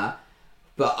answer.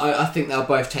 But I think they'll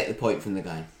both take the point from the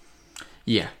game.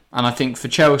 Yeah. And I think for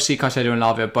Chelsea, Caicedo and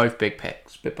Lavia are both big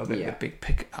picks. Big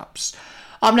pick-ups.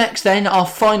 Up next then, our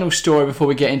final story before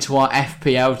we get into our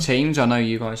FPL teams. I know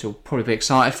you guys will probably be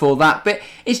excited for that bit.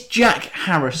 It's Jack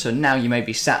Harrison. Now you may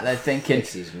be sat there thinking,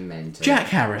 this is mental. Jack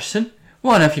Harrison?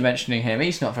 Why on earth are you mentioning him?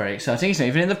 He's not very exciting. He's not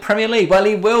even in the Premier League. Well,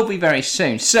 he will be very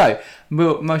soon. So,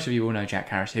 most of you will know Jack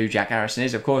Harrison. Who Jack Harrison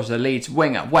is, of course, the Leeds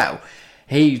winger. Well,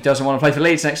 he doesn't want to play for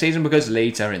Leeds next season because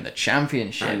Leeds are in the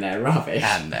Championship. And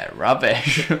they're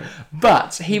rubbish.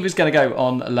 But he was going to go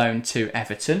on loan to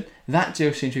Everton. That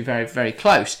deal seemed to be very, very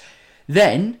close.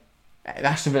 Then,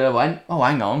 Aston Villa went, oh,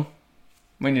 hang on.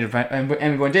 We need a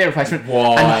replacement.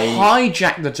 Why? And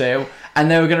hijacked the deal,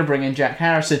 and they were going to bring in Jack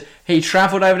Harrison. He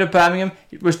travelled over to Birmingham,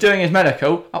 was doing his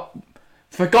medical,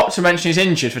 forgot to mention he's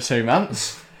injured for 2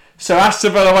 months. So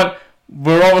Aston Villa went,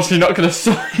 we're obviously not going to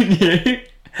sign you.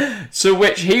 To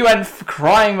which he went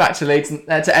crying back to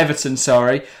Everton,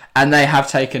 and they have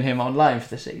taken him on loan for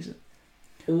the season.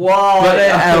 Wow, but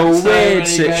a weird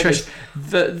situation.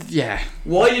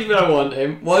 Why did Villa want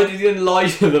him? Why did he lie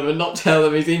to them and not tell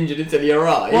them he's injured until he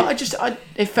arrived? Well,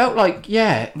 it felt like,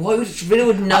 Why would Villa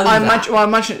would know that? I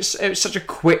imagine it was such a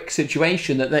quick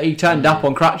situation that he turned up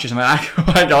on crutches. I mean,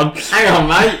 hang on,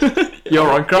 mate. You're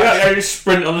on crutches. You're not going to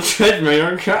sprint on a treadmill.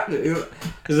 You're on crutches.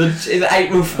 Is it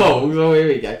April Fool's? Oh, here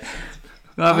we go.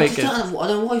 I don't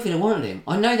know why Villa wanted him.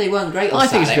 I know they weren't great. I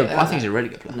think he's good. I think he's a really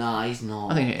good player. No, he's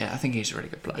not. I think he's a really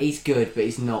good player. He's good, but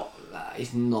he's not.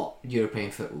 He's not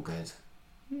European football good.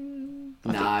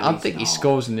 I think he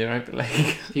scores in the Europa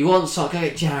League. If you want, so go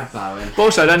get Jared Bowen. But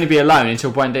also, it'd only be a loan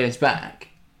until Buendia's back.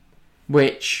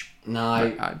 Which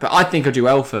no, but I think he'll do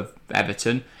well for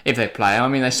Everton if they play him. I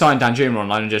mean, they signed Danjuma on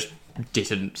loan and just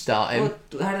didn't start him. Well,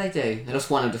 how did they do? They lost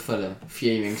 1-0 to Fulham,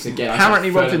 fuming. So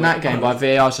apparently robbed in that game by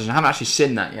VAR session. I haven't actually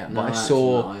seen that yet, but I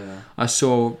saw.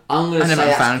 I'm going to say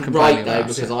that's right though,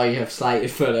 because I have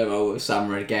slated Fulham over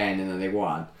summer again, and then they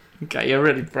won. Okay, you're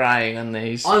really braying on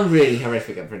these. I'm really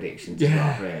horrific at predictions.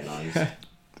 Yeah, I realise.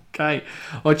 Okay,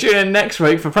 well, tune in next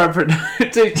week for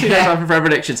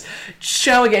predictions.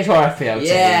 Shall we get to our FPL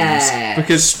teams?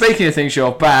 Because speaking of things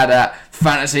you're bad at,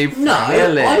 fantasy. No,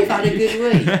 I've had a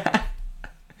good week.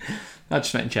 I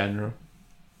just meant in general.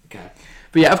 Okay.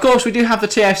 But yeah, of course, we do have the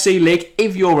TFC League.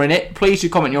 If you're in it, please do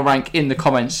comment your rank in the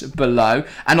comments below.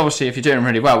 And obviously, if you're doing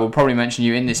really well, we'll probably mention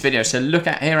you in this video. So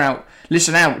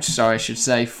listen out,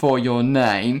 for your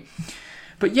name.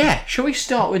 But yeah, shall we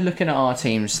start with looking at our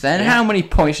teams then? Yeah. How many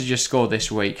points did you score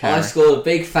this week, Harry? I scored a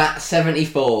big fat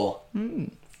 74.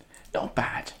 Not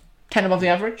bad. 10 above the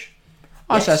average?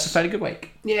 I'd say that's a fairly good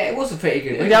week. Yeah, it was a pretty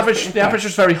good week. The average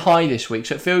was very high this week,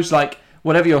 so it feels like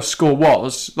whatever your score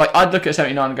was, like I'd look at a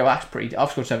 79 and go, that's pretty.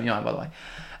 I've scored 79, by the way.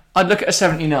 I'd look at a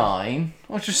 79.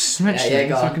 I'll just mention it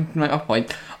so I can make my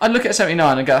point. I'd look at a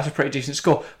 79 and go, that's a pretty decent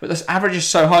score. But this average is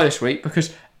so high this week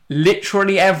because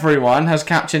literally everyone has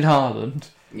captained Haaland.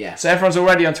 Yeah. So everyone's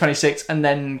already on 26 and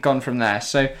then gone from there.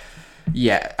 So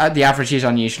yeah, the average is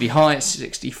unusually high. It's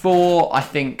 64. I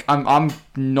think I'm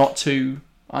not too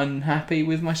unhappy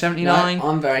with my 79. No,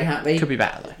 I'm very happy. Could be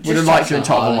better though. Would have liked to in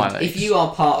top of my leagues. If you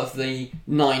are part of the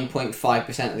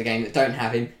 9.5% of the game that don't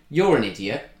have him, you're an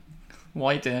idiot.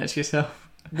 Why do it to yourself?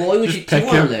 Why would you? Do you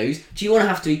want to lose? Do you want to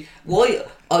have to? Why?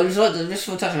 I was like, just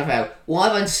for touching on FPL. Why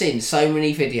have I seen so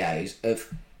many videos of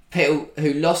people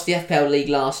who lost the FPL league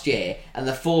last year and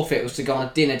the forfeit was to go on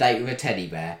a dinner date with a teddy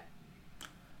bear?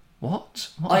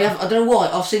 What? I don't know why.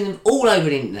 I've seen them all over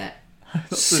the internet.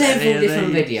 Several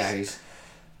different videos.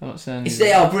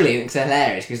 They are brilliant because they're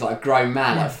hilarious because like a grown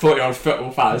man, like 40-year-old football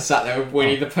fan, sat there with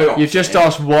Winnie the Pooh. You've just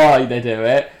asked why they do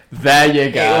it. There you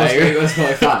go. It was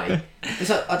quite funny. It's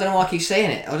like, I don't know why I keep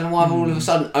seeing it. I don't know why I've all of a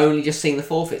sudden only just seen the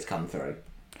forfeits come through.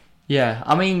 Yeah,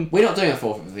 I mean, we're not doing a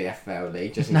forfeit with the FPL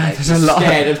league. Just in no, case. There's a lot.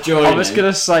 Scared of joining. I was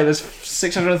gonna say there's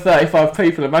 635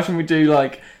 people. Imagine we do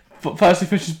like person who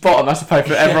finishes bottom has to pay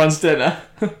for everyone's dinner.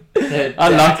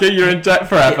 Unlucky, you're in debt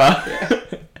forever.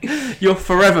 You're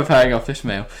forever paying off this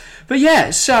meal. But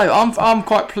yeah, so I'm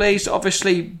quite pleased.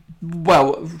 Obviously,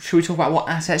 well, should we talk about what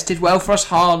assets did well for us?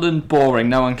 Haaland, boring.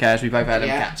 No one cares. We both had him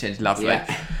captains. Lovely. Yeah.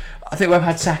 I think we've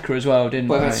had Saka as well, didn't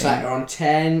we? We've had Saka on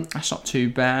 10. That's not too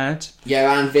bad.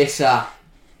 Johan Visser.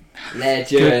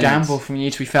 Legend. Good gamble from you,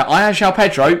 to be fair. I had João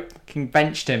Pedro.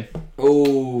 Benched him.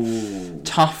 Ooh.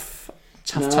 Tough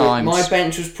times. My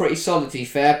bench was pretty solid, to be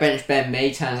fair. Benched Ben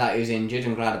Mee. Turns out he was injured.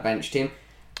 I'm glad I benched him.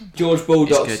 George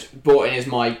Bulldogs brought in as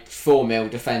my 4-mil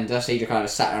defender, so he just kind of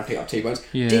sat around and picked up 2 points.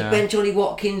 Yeah. Did bench Ollie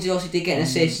Watkins, he also did get an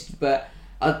assist, but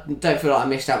I don't feel like I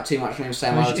missed out too much from him.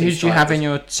 Who did you have in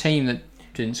your team that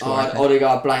didn't score?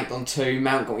 Odegaard blanked on 2,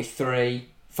 Mount got me 3,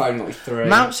 Foden got me 3.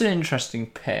 Mount's an interesting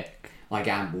pick. I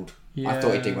gambled. Yeah. I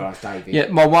thought he'd do well as David. Yeah,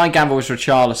 my one gamble was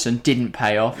Richarlison, didn't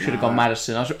pay off. Should have gone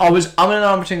Maddison. I'm in an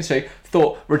arm between the two.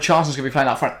 Thought Richarlison's going to be playing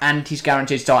up front and he's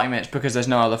guaranteed starting minutes because there's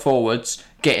no other forwards.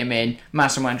 Get him in.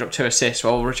 Maddison went and dropped 2 assists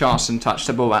while Richarlison touched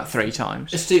the ball about 3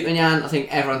 times. Estupiñán, I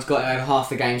think everyone's got him over half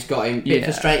the game's got him. Bit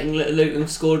frustrating, Luton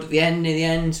scored near the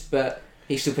end, but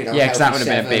he still picked up a because that would have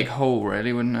been a big haul,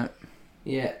 really, wouldn't it?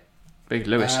 Yeah. Big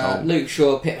Lewis haul. Luke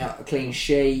Shaw picked up a clean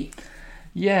sheet.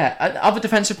 Yeah. Other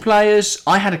defensive players,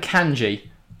 I had a Kanji.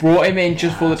 Brought him in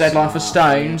just before the deadline for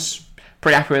Stones. Yeah.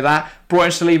 Pretty happy with that. Brought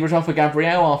in Saliba on for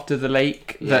Gabriel after the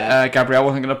leak that Gabriel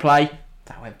wasn't going to play.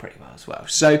 That went pretty well as well.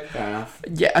 So, fair enough.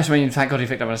 Yeah, I mean, thank God he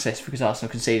picked up an assist because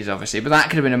Arsenal conceded, obviously. But that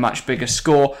could have been a much bigger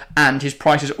score, and his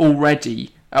price is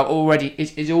already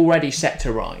set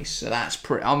to rise. So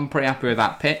I'm pretty happy with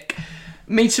that pick.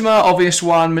 Mitoma, obvious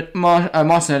one.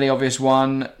 Martinelli, obvious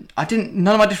one. None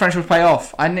of my differentials pay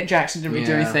off. I had Nick Jackson, didn't really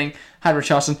do anything. Had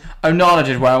Richarlison. Onana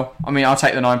did well. I mean, I'll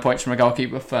take the 9 points from a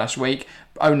goalkeeper first week.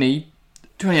 Only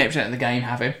 28% of the game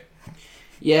have him.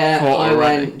 Yeah, I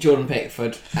went Jordan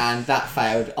Pickford, and that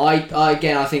failed.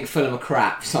 I think Fulham are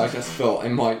crap, so I just thought it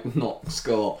might not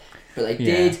score. But they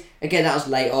did. Again, that was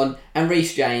late on. And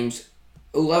Reece James,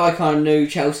 although I kind of knew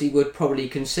Chelsea would probably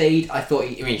concede, I thought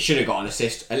he should have got an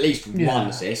assist, at least one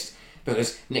assist,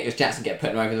 because Nicholas Jackson kept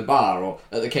putting him over the bar or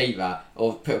at the keeper,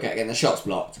 or kept getting the shots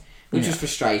blocked, which was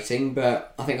frustrating,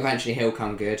 but I think eventually he'll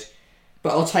come good.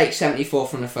 But I'll take 74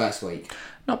 from the first week.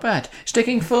 Not bad.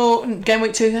 Sticking for game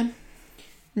week 2 then?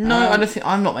 No, I don't think.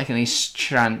 I'm not making any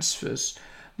transfers.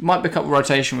 Might pick up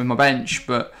rotation with my bench,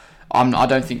 but I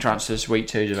don't think transfers week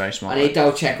 2 is very smart. I need to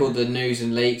double check all the news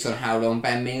and leaks on how long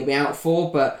Ben Mee will be out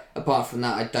for, but apart from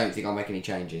that, I don't think I'll make any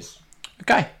changes.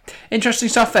 Okay, interesting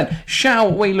stuff then.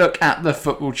 Shall we look at the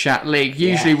Football Chat League?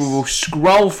 Usually we will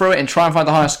scroll through it and try and find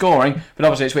the highest scoring, but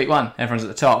obviously it's week 1. Everyone's at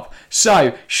the top.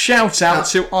 So, shout out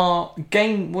to our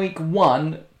game week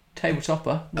 1 table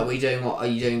topper. Are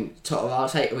you doing top of our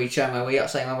table? Are we showing where we are,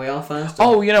 saying where we are first?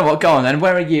 Or? Oh, you know what? Go on then.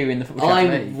 Where are you in the Football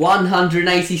Chat League? I'm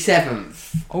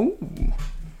 187th. Oh.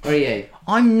 Where are you?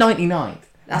 I'm 99th.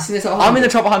 That's in the top 100. I'm in the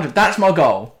top 100. That's my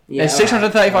goal. Yeah, There's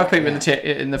 635 people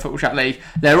in the Football Chat League.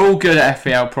 They're all good at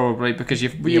FPL probably because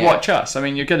you watch us. I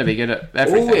mean, you're going to be good at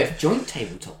everything. Oh, we have joint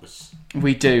tabletoppers.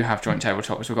 We do have joint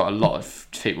tabletoppers. We've got a lot of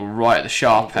people right at the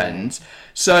sharp end.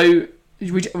 So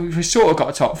we sort of got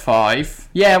a top 5.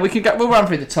 Yeah, we can go. We'll run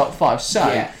through the top 5.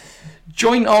 So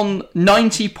joint on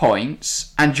 90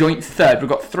 points and joint 3rd. We've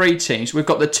got 3 teams. We've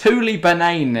got the Thule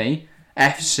Banani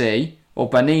FC. Or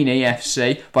Banini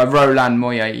FC by Roland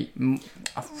Moya.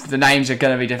 The names are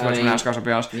going to be difficult to pronounce, guys, I'll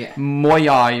be honest.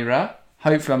 Moyaira.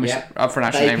 Hopefully I'm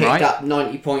pronouncing the name right. They picked up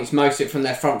 90 points, most of it from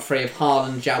their front three of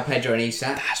Haaland, João Pedro and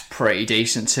Isak. That's pretty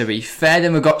decent, to be fair.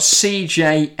 Then we've got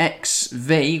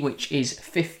CJXV, which is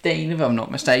 15, if I'm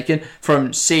not mistaken,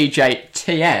 from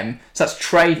CJTM. So that's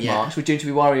trademarks. We're due to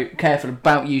be careful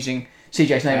about using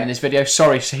CJ's name in this video.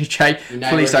 Sorry, CJ.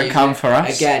 Please don't come for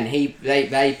us. Again,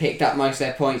 they picked up most of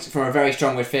their points from a very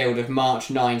strong midfield of March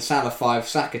 9, Salah 5,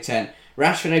 Saka 10.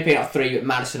 Rashford only picked up 3, but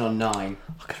Maddison on 9.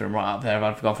 I could have been right up there if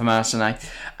I'd forgotten for Maddison, eh?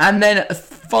 And then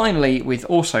finally, with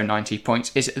also 90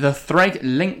 points, is the Frigg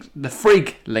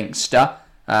Linkster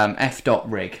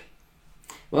F.Rig.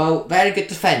 Well, very good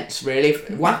defence, really.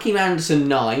 Wacky Anderson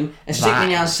 9,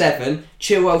 Estignan 7,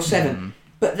 Chilwell 7.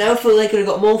 But therefore they could have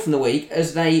got more from the week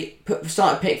as they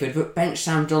started Pickford, but benched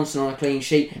Sam Johnson on a clean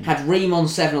sheet, had Ream on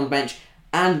 7 on the bench,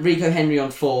 and Rico Henry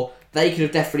on 4. They could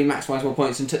have definitely maximised more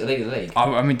points and took the lead of the league.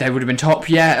 Oh, I mean, they would have been top,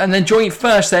 yeah. And then joining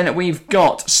first, then we've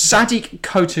got Sadiq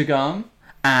Kotogam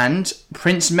and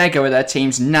Prince Mega with their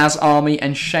teams Naz Army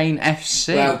and Shane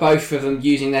FC. Well, both of them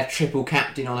using their triple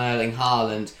captain on Erling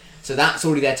Haaland. So that's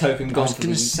already their token gone for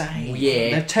the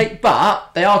year.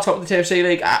 But they are top of the TFC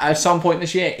League at some point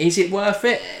this year. Is it worth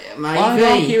it? Maybe. I'd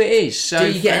argue it is. So do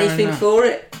you get anything for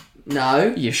it?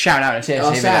 No. You shout out to TFC,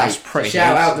 but that's pretty good.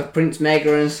 Shout out to Prince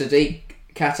Mega and Sadiq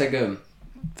Katagum.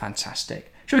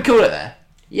 Fantastic. Should we call it there?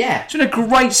 Yeah. It's been a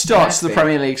great start to the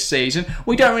Premier League season.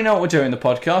 We don't really know what we're doing in the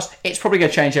podcast. It's probably going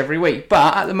to change every week.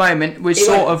 But at the moment,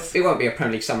 It won't be a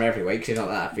Premier League summer every week, because it's not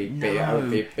that. It'd be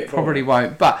a bit probably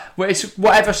won't. But it's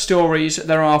whatever stories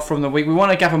there are from the week. We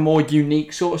want to gather more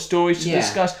unique sort of stories to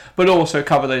discuss, but also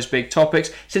cover those big topics.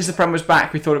 Since the Prem was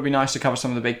back, we thought it'd be nice to cover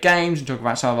some of the big games and talk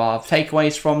about some of our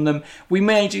takeaways from them. We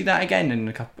may do that again in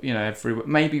a couple, every week.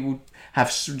 Maybe we'll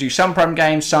do some Prem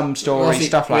games, some stories,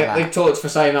 stuff like that. We've talked for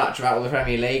so much about all the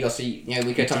Premier League. Obviously,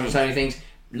 we could touch on so many things.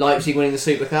 Leipzig winning the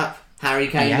Super Cup, Harry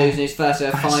Kane losing his first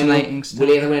final. Will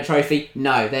he ever win a trophy?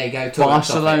 No. There you go.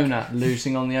 Barcelona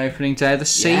losing on the opening day of the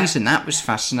season. That was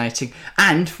fascinating.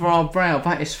 And for our Real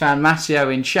Betis fan Matteo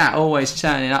in chat, always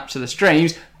turning up to the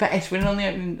streams, Betis winning on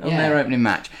their opening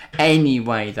match.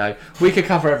 Anyway, though, we could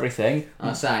cover everything.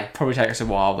 I'll say. Probably take us a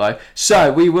while, though.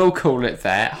 So we will call it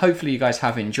there. Hopefully you guys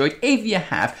have enjoyed. If you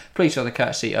have, please show the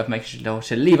courtesy of making sure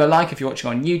to leave a like if you're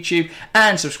watching on YouTube,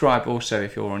 and subscribe also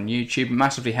if you're on YouTube. It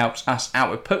massively helps us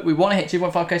out. We want to hit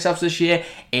 2.5k subs this year.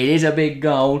 It is a big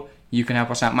goal. You can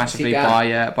help us out massively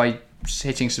by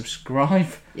hitting subscribe.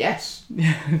 Yes.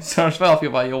 So I feel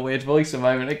by your weird voice a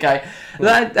moment. Okay.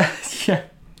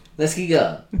 Let's keep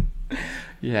going.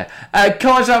 Yeah.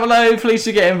 Comments down below, please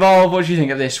to get involved. What do you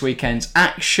think of this weekend's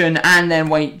action? And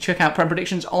then check out Prem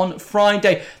Predictions on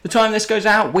Friday. The time this goes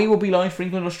out, we will be live for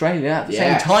England Australia at the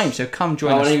same time. So come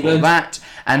join us for that.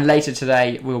 And later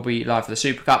today, we'll be live for the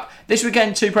Super Cup. This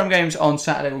weekend, 2 Prem games on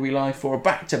Saturday. We'll be live for a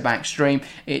back-to-back stream.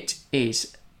 It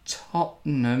is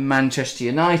Tottenham, Manchester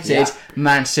United,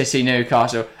 Man City,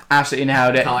 Newcastle. Absolutely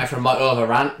nailed it. Can't wait for a Michael Oliver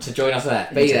rant to join us there.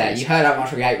 Be there. You heard how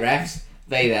much we hate refs.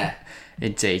 Be there.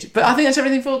 Indeed. But I think that's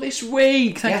everything for this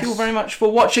week. Thank you all very much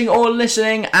for watching or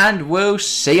listening, and we'll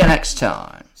see you next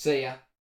time. See ya.